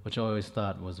 Which I always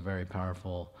thought was a very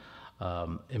powerful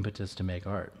impetus to make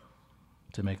art,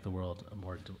 to make the world a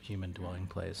more human dwelling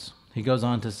place. He goes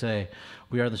on to say,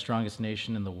 we are the strongest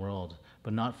nation in the world,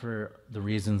 but not for the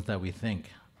reasons that we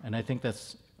think. And I think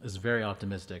that's is very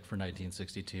optimistic for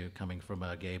 1962 coming from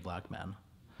a gay black man.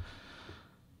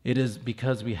 It is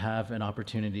because we have an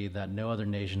opportunity that no other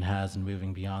nation has in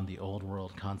moving beyond the old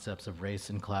world concepts of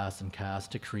race and class and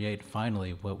caste to create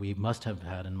finally what we must have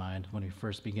had in mind when we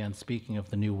first began speaking of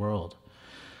the new world.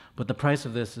 But the price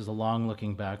of this is a long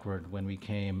looking backward when we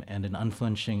came and an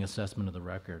unflinching assessment of the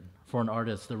record. For an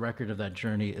artist, the record of that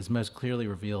journey is most clearly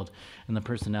revealed in the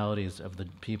personalities of the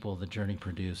people the journey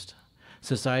produced.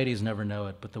 Societies never know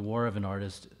it, but the war of an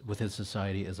artist with his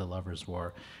society is a lover's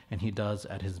war, and he does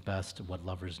at his best what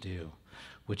lovers do,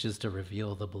 which is to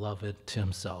reveal the beloved to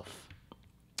himself,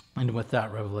 and with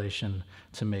that revelation,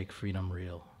 to make freedom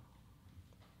real.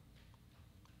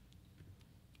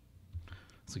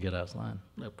 It's a good ass line.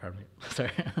 No, pardon me.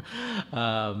 Sorry.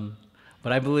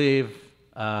 But I believe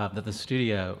that the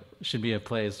studio should be a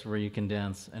place where you can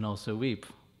dance and also weep.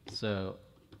 So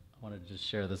I wanted to just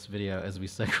share this video as we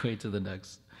segue to the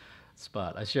next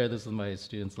spot. I shared this with my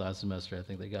students last semester. I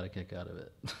think they got a kick out of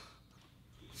it.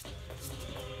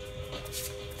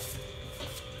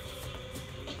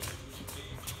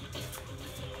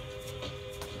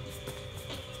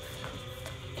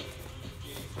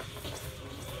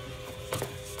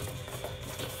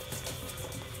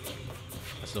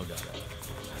 I still got it.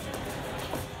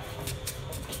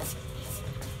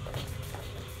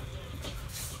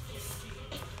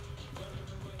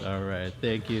 All right,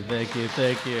 thank you, thank you,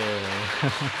 thank you.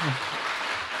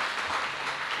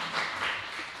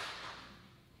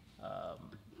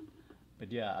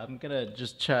 But yeah, I'm gonna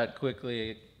just chat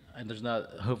quickly, and there's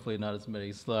hopefully not as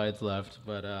many slides left,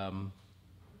 but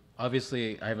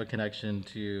obviously I have a connection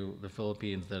to the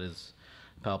Philippines that is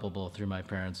palpable through my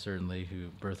parents, certainly, who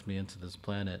birthed me into this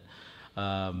planet.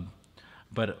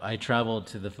 But I traveled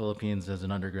to the Philippines as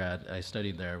an undergrad. I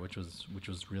studied there, which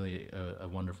was really a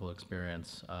wonderful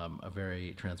experience, a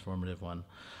very transformative one.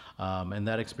 And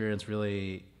that experience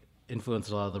really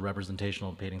influenced a lot of the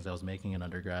representational paintings I was making in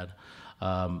undergrad.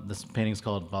 This painting's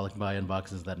called Balikbayan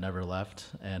Boxes That Never Left,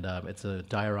 and it's a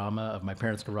diorama of my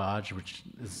parents' garage, which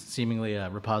is seemingly a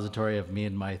repository of me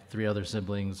and my 3 other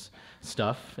siblings'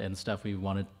 stuff and stuff we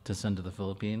wanted to send to the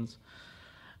Philippines.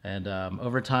 And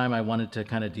over time, I wanted to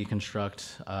kind of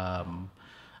deconstruct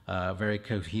a very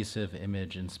cohesive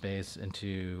image in space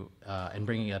into and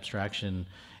bringing abstraction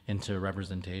into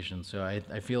representation. So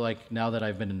I feel like now that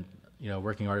I've been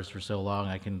working artist for so long,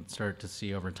 I can start to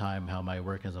see over time how my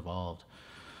work has evolved.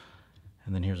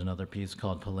 And then here's another piece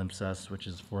called Palimpsest, which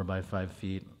is 4 by 5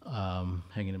 feet,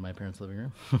 hanging in my parents' living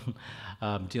room,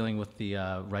 dealing with the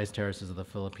rice terraces of the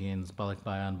Philippines,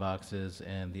 balikbayan boxes,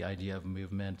 and the idea of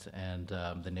movement and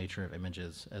the nature of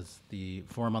images, as the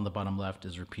form on the bottom left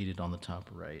is repeated on the top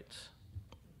right.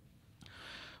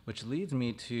 Which leads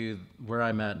me to where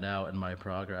I'm at now in my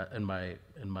progress, in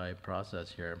my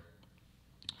process here.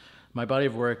 My body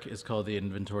of work is called the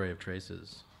Inventory of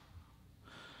Traces.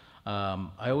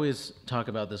 I always talk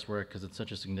about this work because it's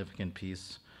such a significant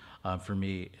piece for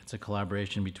me. It's a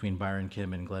collaboration between Byron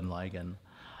Kim and Glenn Ligon,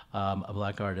 a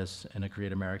black artist and a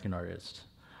Korean American artist.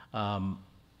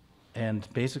 And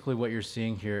basically what you're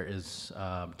seeing here is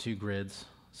 2 grids,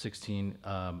 16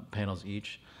 panels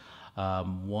each.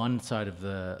 One side of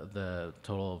the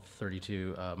total of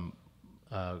 32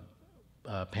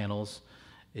 panels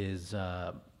is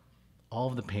all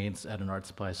of the paints at an art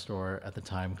supply store at the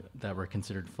time that were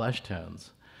considered flesh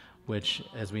tones, which,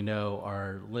 as we know,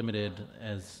 are limited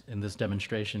as in this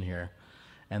demonstration here.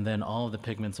 And then all of the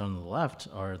pigments on the left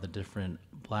are the different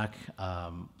black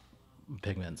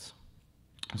pigments.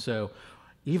 So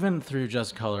even through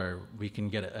just color, we can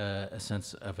get a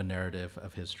sense of a narrative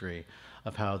of history,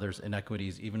 of how there's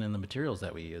inequities even in the materials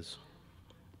that we use.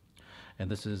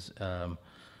 And this is,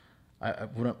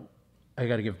 I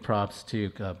got to give props to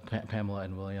Pamela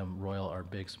and William Royal are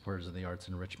big supporters of the arts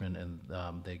in Richmond, and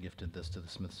they gifted this to the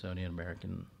Smithsonian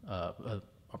American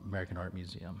Art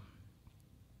Museum.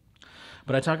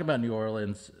 But I talk about New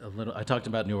Orleans a little. I talked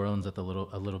about New Orleans a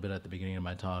little bit at the beginning of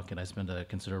my talk, and I spent a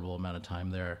considerable amount of time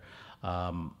there.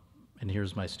 And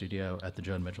here's my studio at the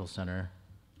Joan Mitchell Center.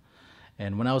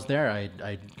 And when I was there,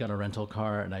 I got a rental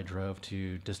car and I drove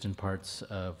to distant parts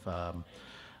of.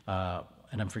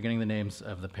 And I'm forgetting the names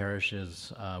of the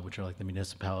parishes, which are like the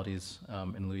municipalities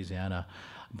in Louisiana.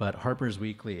 But Harper's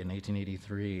Weekly in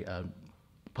 1883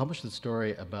 published a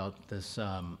story about this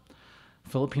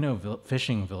Filipino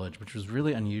fishing village, which was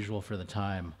really unusual for the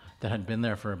time, that had been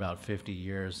there for about 50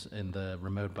 years in the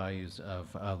remote bayous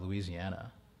of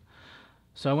Louisiana.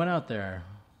 So I went out there,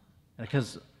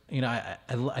 because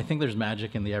I think there's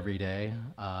magic in the everyday,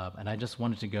 and I just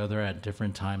wanted to go there at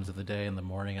different times of the day, in the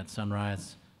morning at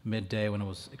sunrise, midday when it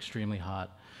was extremely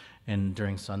hot, and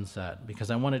during sunset, because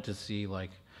I wanted to see,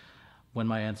 like, when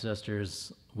my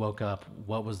ancestors woke up,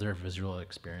 what was their visual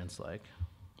experience like?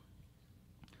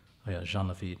 Oh yeah, Jean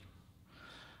Lafitte.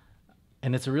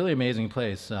 And it's a really amazing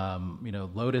place.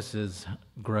 Lotuses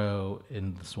grow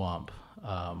in the swamp.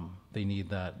 They need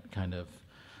that kind of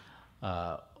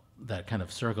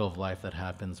circle of life that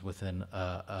happens within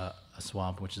a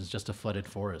swamp, which is just a flooded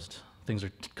forest. Things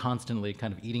are constantly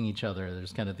kind of eating each other.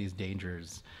 There's kind of these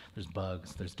dangers. There's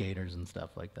bugs, there's gators and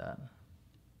stuff like that.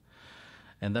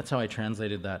 And that's how I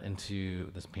translated that into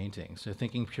this painting. So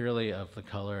thinking purely of the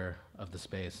color of the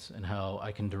space and how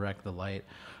I can direct the light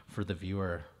for the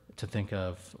viewer to think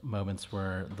of moments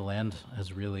where the land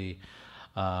has really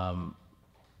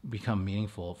become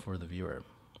meaningful for the viewer.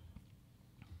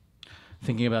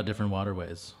 Thinking about different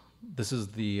waterways. This is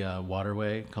the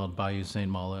waterway called Bayou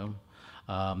Saint Malo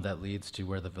that leads to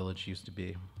where the village used to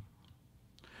be.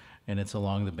 And it's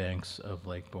along the banks of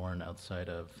Lake Bourne outside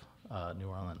of New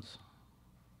Orleans.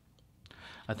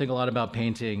 I think a lot about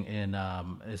painting in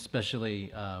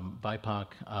especially BIPOC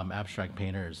abstract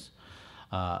painters,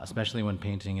 especially when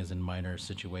painting is in minor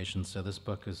situations. So this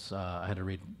book is, I had to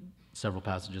read several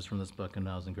passages from this book when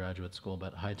I was in graduate school,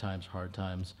 but High Times, Hard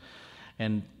Times.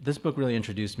 And this book really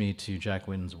introduced me to Jack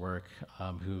Whitten's work,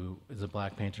 who is a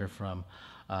black painter from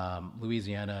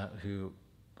Louisiana who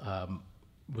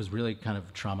was really kind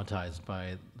of traumatized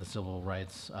by the civil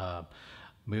rights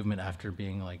movement after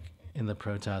being like in the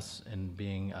protests and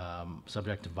being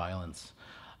subject to violence.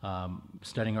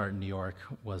 Studying art in New York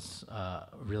was a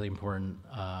really important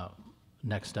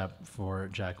next step for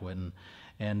Jack Whitten.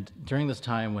 And during this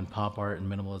time when pop art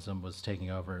and minimalism was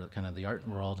taking over kind of the art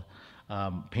world,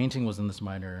 painting was in this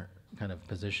minor kind of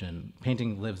position.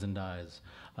 Painting lives and dies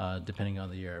depending on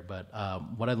the year. But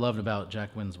what I loved about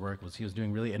Jack Whitten's work was he was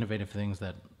doing really innovative things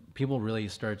that people really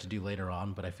started to do later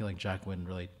on, but I feel like Jack Whitten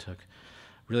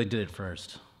really did it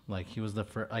first. Like he was the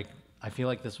first, like I feel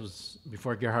like this was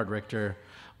before Gerhard Richter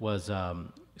was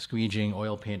squeegeeing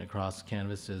oil paint across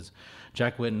canvases.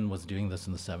 Jack Whitten was doing this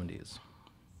in the 70s.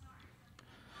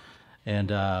 And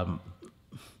no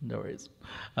worries.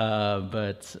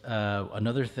 But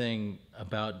another thing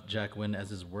about Jack Whitten as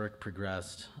his work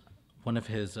progressed, one of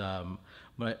his,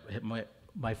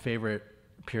 my favorite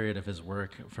period of his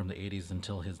work from the 80s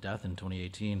until his death in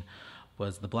 2018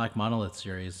 was the Black Monolith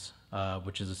series,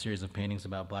 which is a series of paintings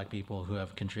about Black people who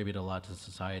have contributed a lot to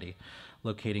society,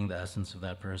 locating the essence of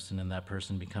that person and that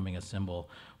person becoming a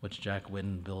symbol, which Jack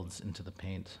Whitten builds into the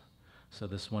paint. So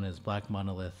this one is Black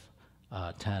Monolith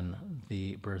 10,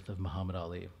 The Birth of Muhammad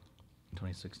Ali,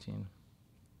 2016.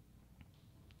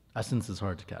 Essence is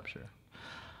hard to capture.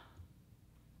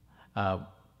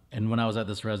 And when I was at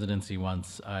this residency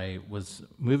once, I was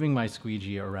moving my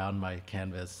squeegee around my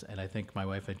canvas, and I think my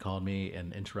wife had called me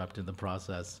and interrupted the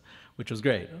process, which was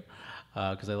great,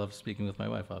 because I love speaking with my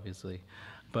wife, obviously.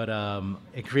 But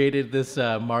it created this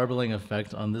marbling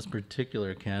effect on this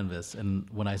particular canvas, and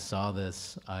when I saw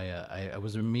this, I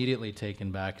was immediately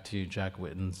taken back to Jack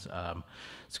Whitten's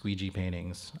squeegee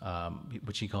paintings,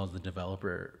 which he calls the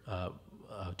developer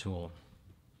tool.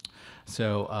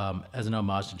 So as an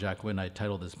homage to Jack Whitten, I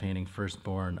titled this painting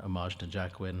Firstborn, Homage to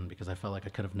Jack Whitten, because I felt like I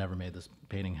could have never made this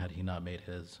painting had he not made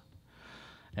his.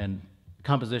 And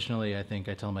compositionally, I think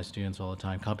I tell my students all the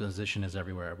time, composition is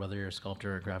everywhere, whether you're a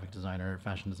sculptor, a graphic designer,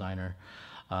 fashion designer.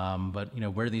 But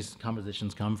where these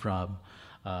compositions come from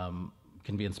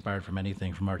can be inspired from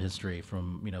anything, from art history,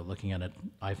 from looking at an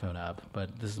iPhone app.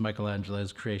 But this is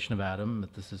Michelangelo's creation of Adam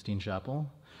at the Sistine Chapel.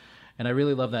 And I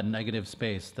really love that negative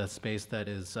space, that space that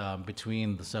is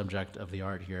between the subject of the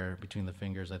art here, between the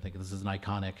fingers. I think this is an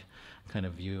iconic kind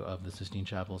of view of the Sistine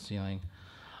Chapel ceiling.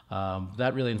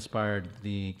 That really inspired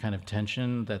the kind of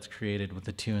tension that's created with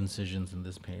the two incisions in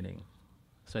this painting.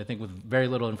 So I think with very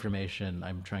little information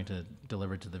I'm trying to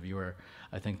deliver to the viewer,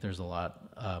 I think there's a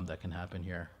lot that can happen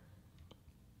here.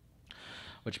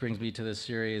 Which brings me to this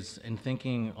series, in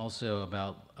thinking also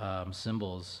about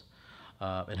symbols,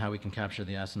 and how we can capture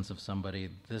the essence of somebody.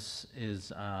 This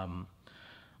is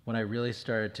when I really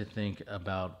started to think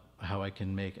about how I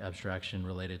can make abstraction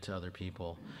related to other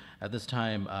people. At this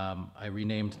time, I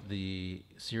renamed the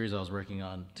series I was working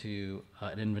on to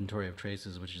an inventory of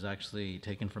traces, which is actually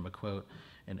taken from a quote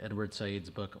in Edward Said's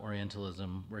book,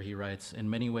 Orientalism, where he writes, "In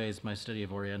many ways, my study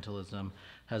of Orientalism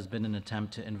has been an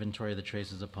attempt to inventory the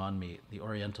traces upon me, the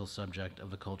Oriental subject of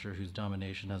the culture whose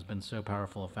domination has been so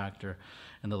powerful a factor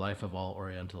in the life of all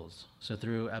Orientals." So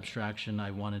through abstraction, I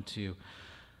wanted to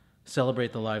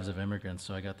celebrate the lives of immigrants.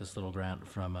 So I got this little grant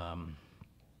from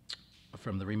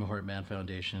the Rima Hort Mann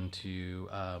Foundation to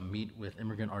meet with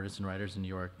immigrant artists and writers in New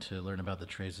York to learn about the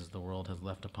traces the world has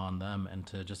left upon them, and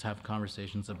to just have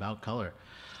conversations about color,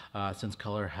 since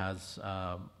color has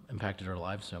impacted our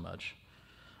lives so much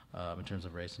in terms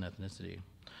of race and ethnicity.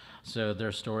 So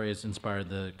their stories inspired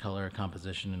the color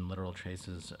composition and literal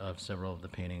traces of several of the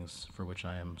paintings, for which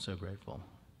I am so grateful.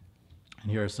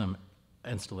 And here are some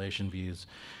installation views.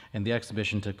 And the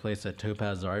exhibition took place at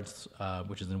Topaz Arts,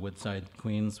 which is in Woodside,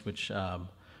 Queens, which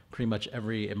pretty much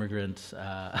every immigrant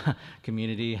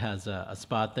community has a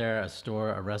spot there, a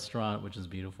store, a restaurant, which is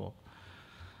beautiful.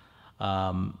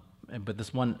 But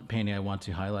this one painting I want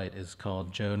to highlight is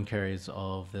called Joan Carries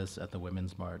All of This at the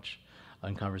Women's March,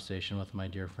 in conversation with my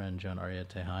dear friend Joan Aria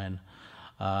Tehain.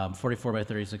 44 by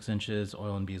 36 inches,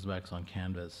 oil and beeswax on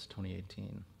canvas,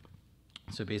 2018.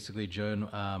 So basically, Joan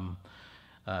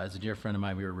is a dear friend of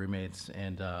mine. We were roommates,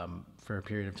 and for a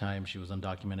period of time, she was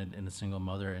undocumented and a single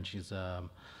mother, and she's a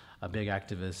big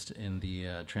activist in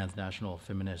the transnational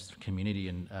feminist community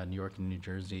in New York and New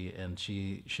Jersey, and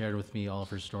she shared with me all of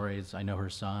her stories. I know her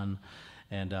son,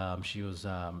 and she was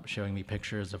showing me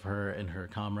pictures of her and her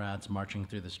comrades marching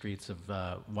through the streets of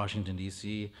Washington,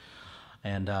 D.C.,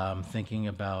 and thinking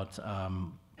about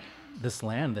this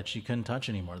land that she couldn't touch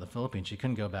anymore, the Philippines. She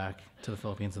couldn't go back to the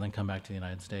Philippines and then come back to the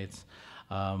United States.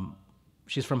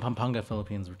 She's from Pampanga,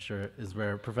 Philippines, which is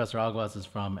where Professor Aguas is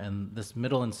from, and this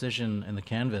middle incision in the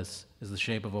canvas is the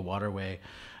shape of a waterway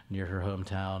near her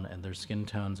hometown, and there's skin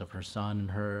tones of her son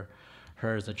and her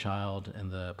as a child,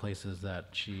 and the places that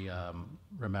she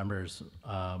remembers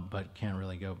but can't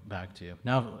really go back to.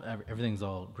 Now everything's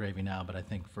all gravy now, but I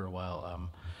think for a while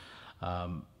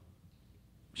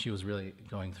she was really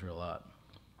going through a lot.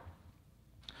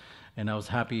 And I was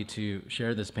happy to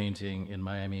share this painting in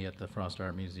Miami at the Frost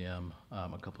Art Museum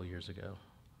a couple years ago.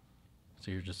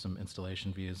 So here's just some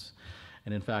installation views.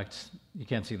 And in fact, you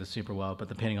can't see this super well, but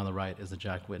the painting on the right is a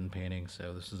Jack Whitten painting.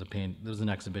 So this was an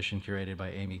exhibition curated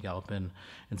by Amy Galpin,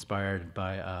 inspired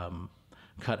by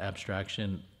cut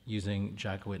abstraction, using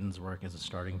Jack Whitten's work as a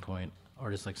starting point.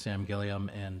 Artists like Sam Gilliam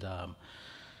and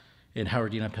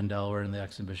Howardina Pendel were in the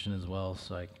exhibition as well.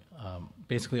 So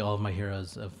basically all of my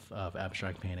heroes of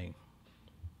abstract painting.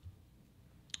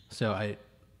 So I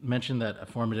mentioned that a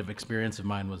formative experience of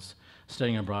mine was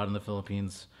studying abroad in the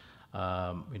Philippines,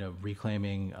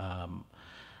 reclaiming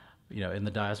in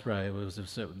the diaspora, it was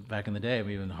so, back in the day,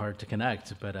 even hard to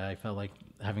connect, but I felt like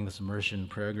having this immersion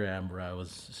program where I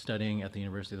was studying at the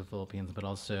University of the Philippines, but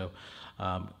also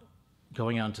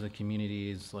going out into the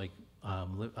communities, like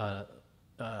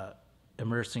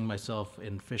immersing myself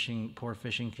in poor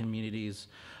fishing communities,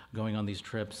 going on these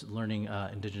trips, learning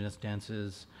indigenous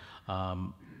dances,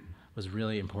 was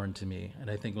really important to me. And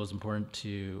I think it was important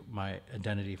to my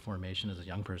identity formation as a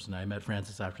young person. I met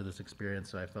Francis after this experience,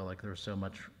 so I felt like there was so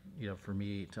much for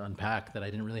me to unpack that I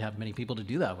didn't really have many people to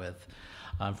do that with.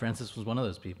 Francis was one of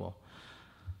those people.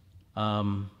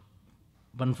 But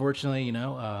unfortunately,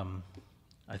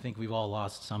 I think we've all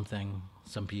lost something,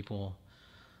 some people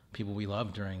we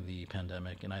loved during the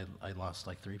pandemic, and I lost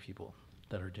like 3 people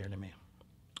that are dear to me.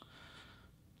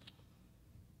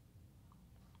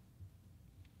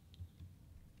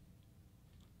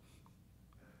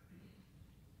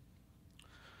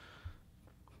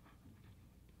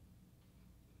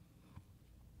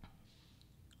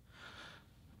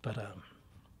 But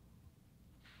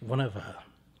one of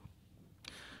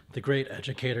the great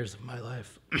educators of my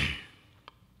life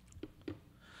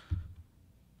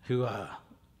who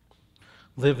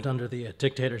lived under the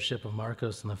dictatorship of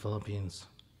Marcos in the Philippines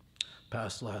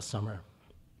passed last summer.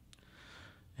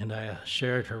 And I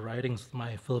shared her writings with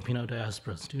my Filipino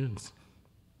diaspora students.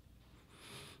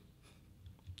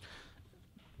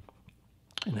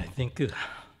 And I think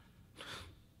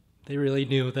they really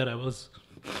knew that I was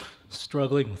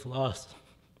struggling with loss.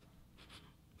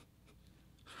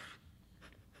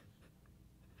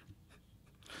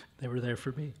 They were there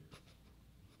for me.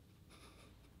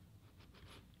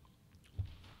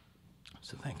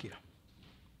 So thank you.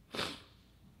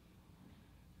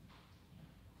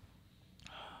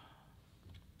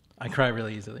 I cry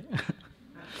really easily.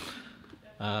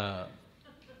 I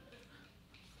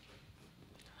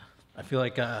feel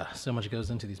like so much goes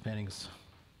into these paintings.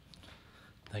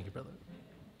 Thank you, brother.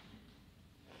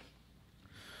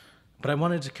 But I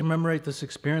wanted to commemorate this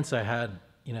experience I had,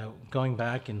 going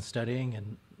back and studying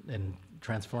and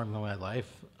transforming my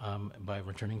life by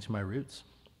returning to my roots.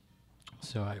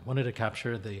 So I wanted to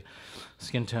capture the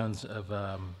skin tones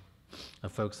of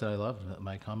folks that I love,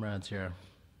 my comrades here.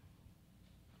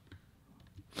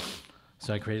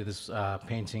 So I created this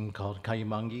painting called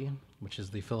Kayumangi, which is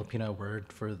the Filipino word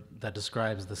that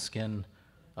describes the skin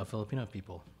of Filipino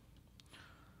people.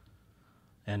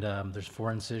 And there's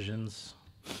 4 incisions.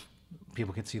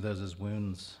 People could see those as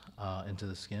wounds into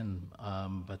the skin,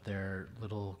 but they're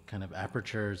little kind of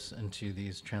apertures into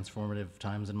these transformative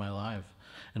times in my life,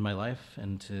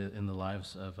 and in the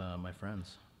lives of my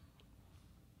friends.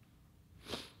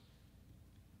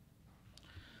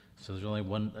 So there's only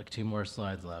 2 more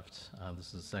slides left.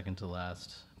 This is second to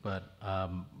last, but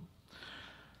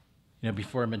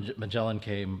before Magellan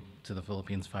came to the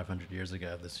Philippines 500 years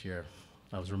ago this year,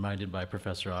 I was reminded by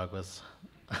Professor Aguas.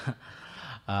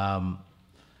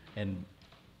 And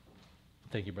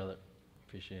thank you, brother.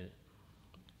 Appreciate it.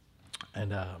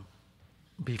 And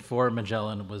before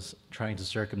Magellan was trying to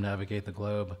circumnavigate the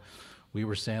globe, we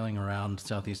were sailing around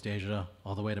Southeast Asia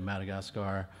all the way to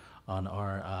Madagascar on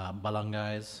our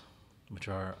balangays, which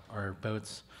are our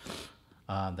boats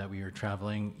that we were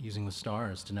traveling using the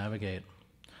stars to navigate.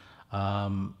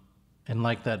 And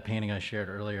like that painting I shared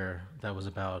earlier, that was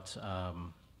about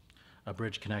a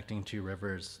bridge connecting 2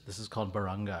 rivers. This is called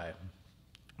barangay,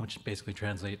 which basically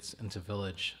translates into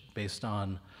village, based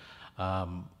on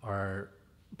our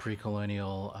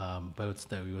pre-colonial boats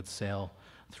that we would sail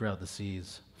throughout the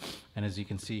seas. And as you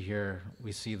can see here,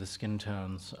 we see the skin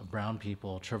tones of brown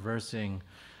people traversing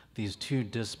these 2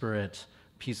 disparate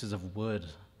pieces of wood,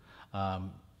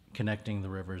 connecting the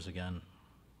rivers again.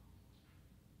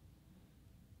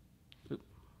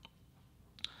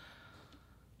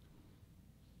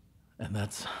 And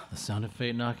that's the sound of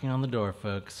fate knocking on the door,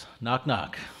 folks. Knock,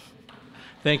 knock.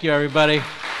 Thank you, everybody.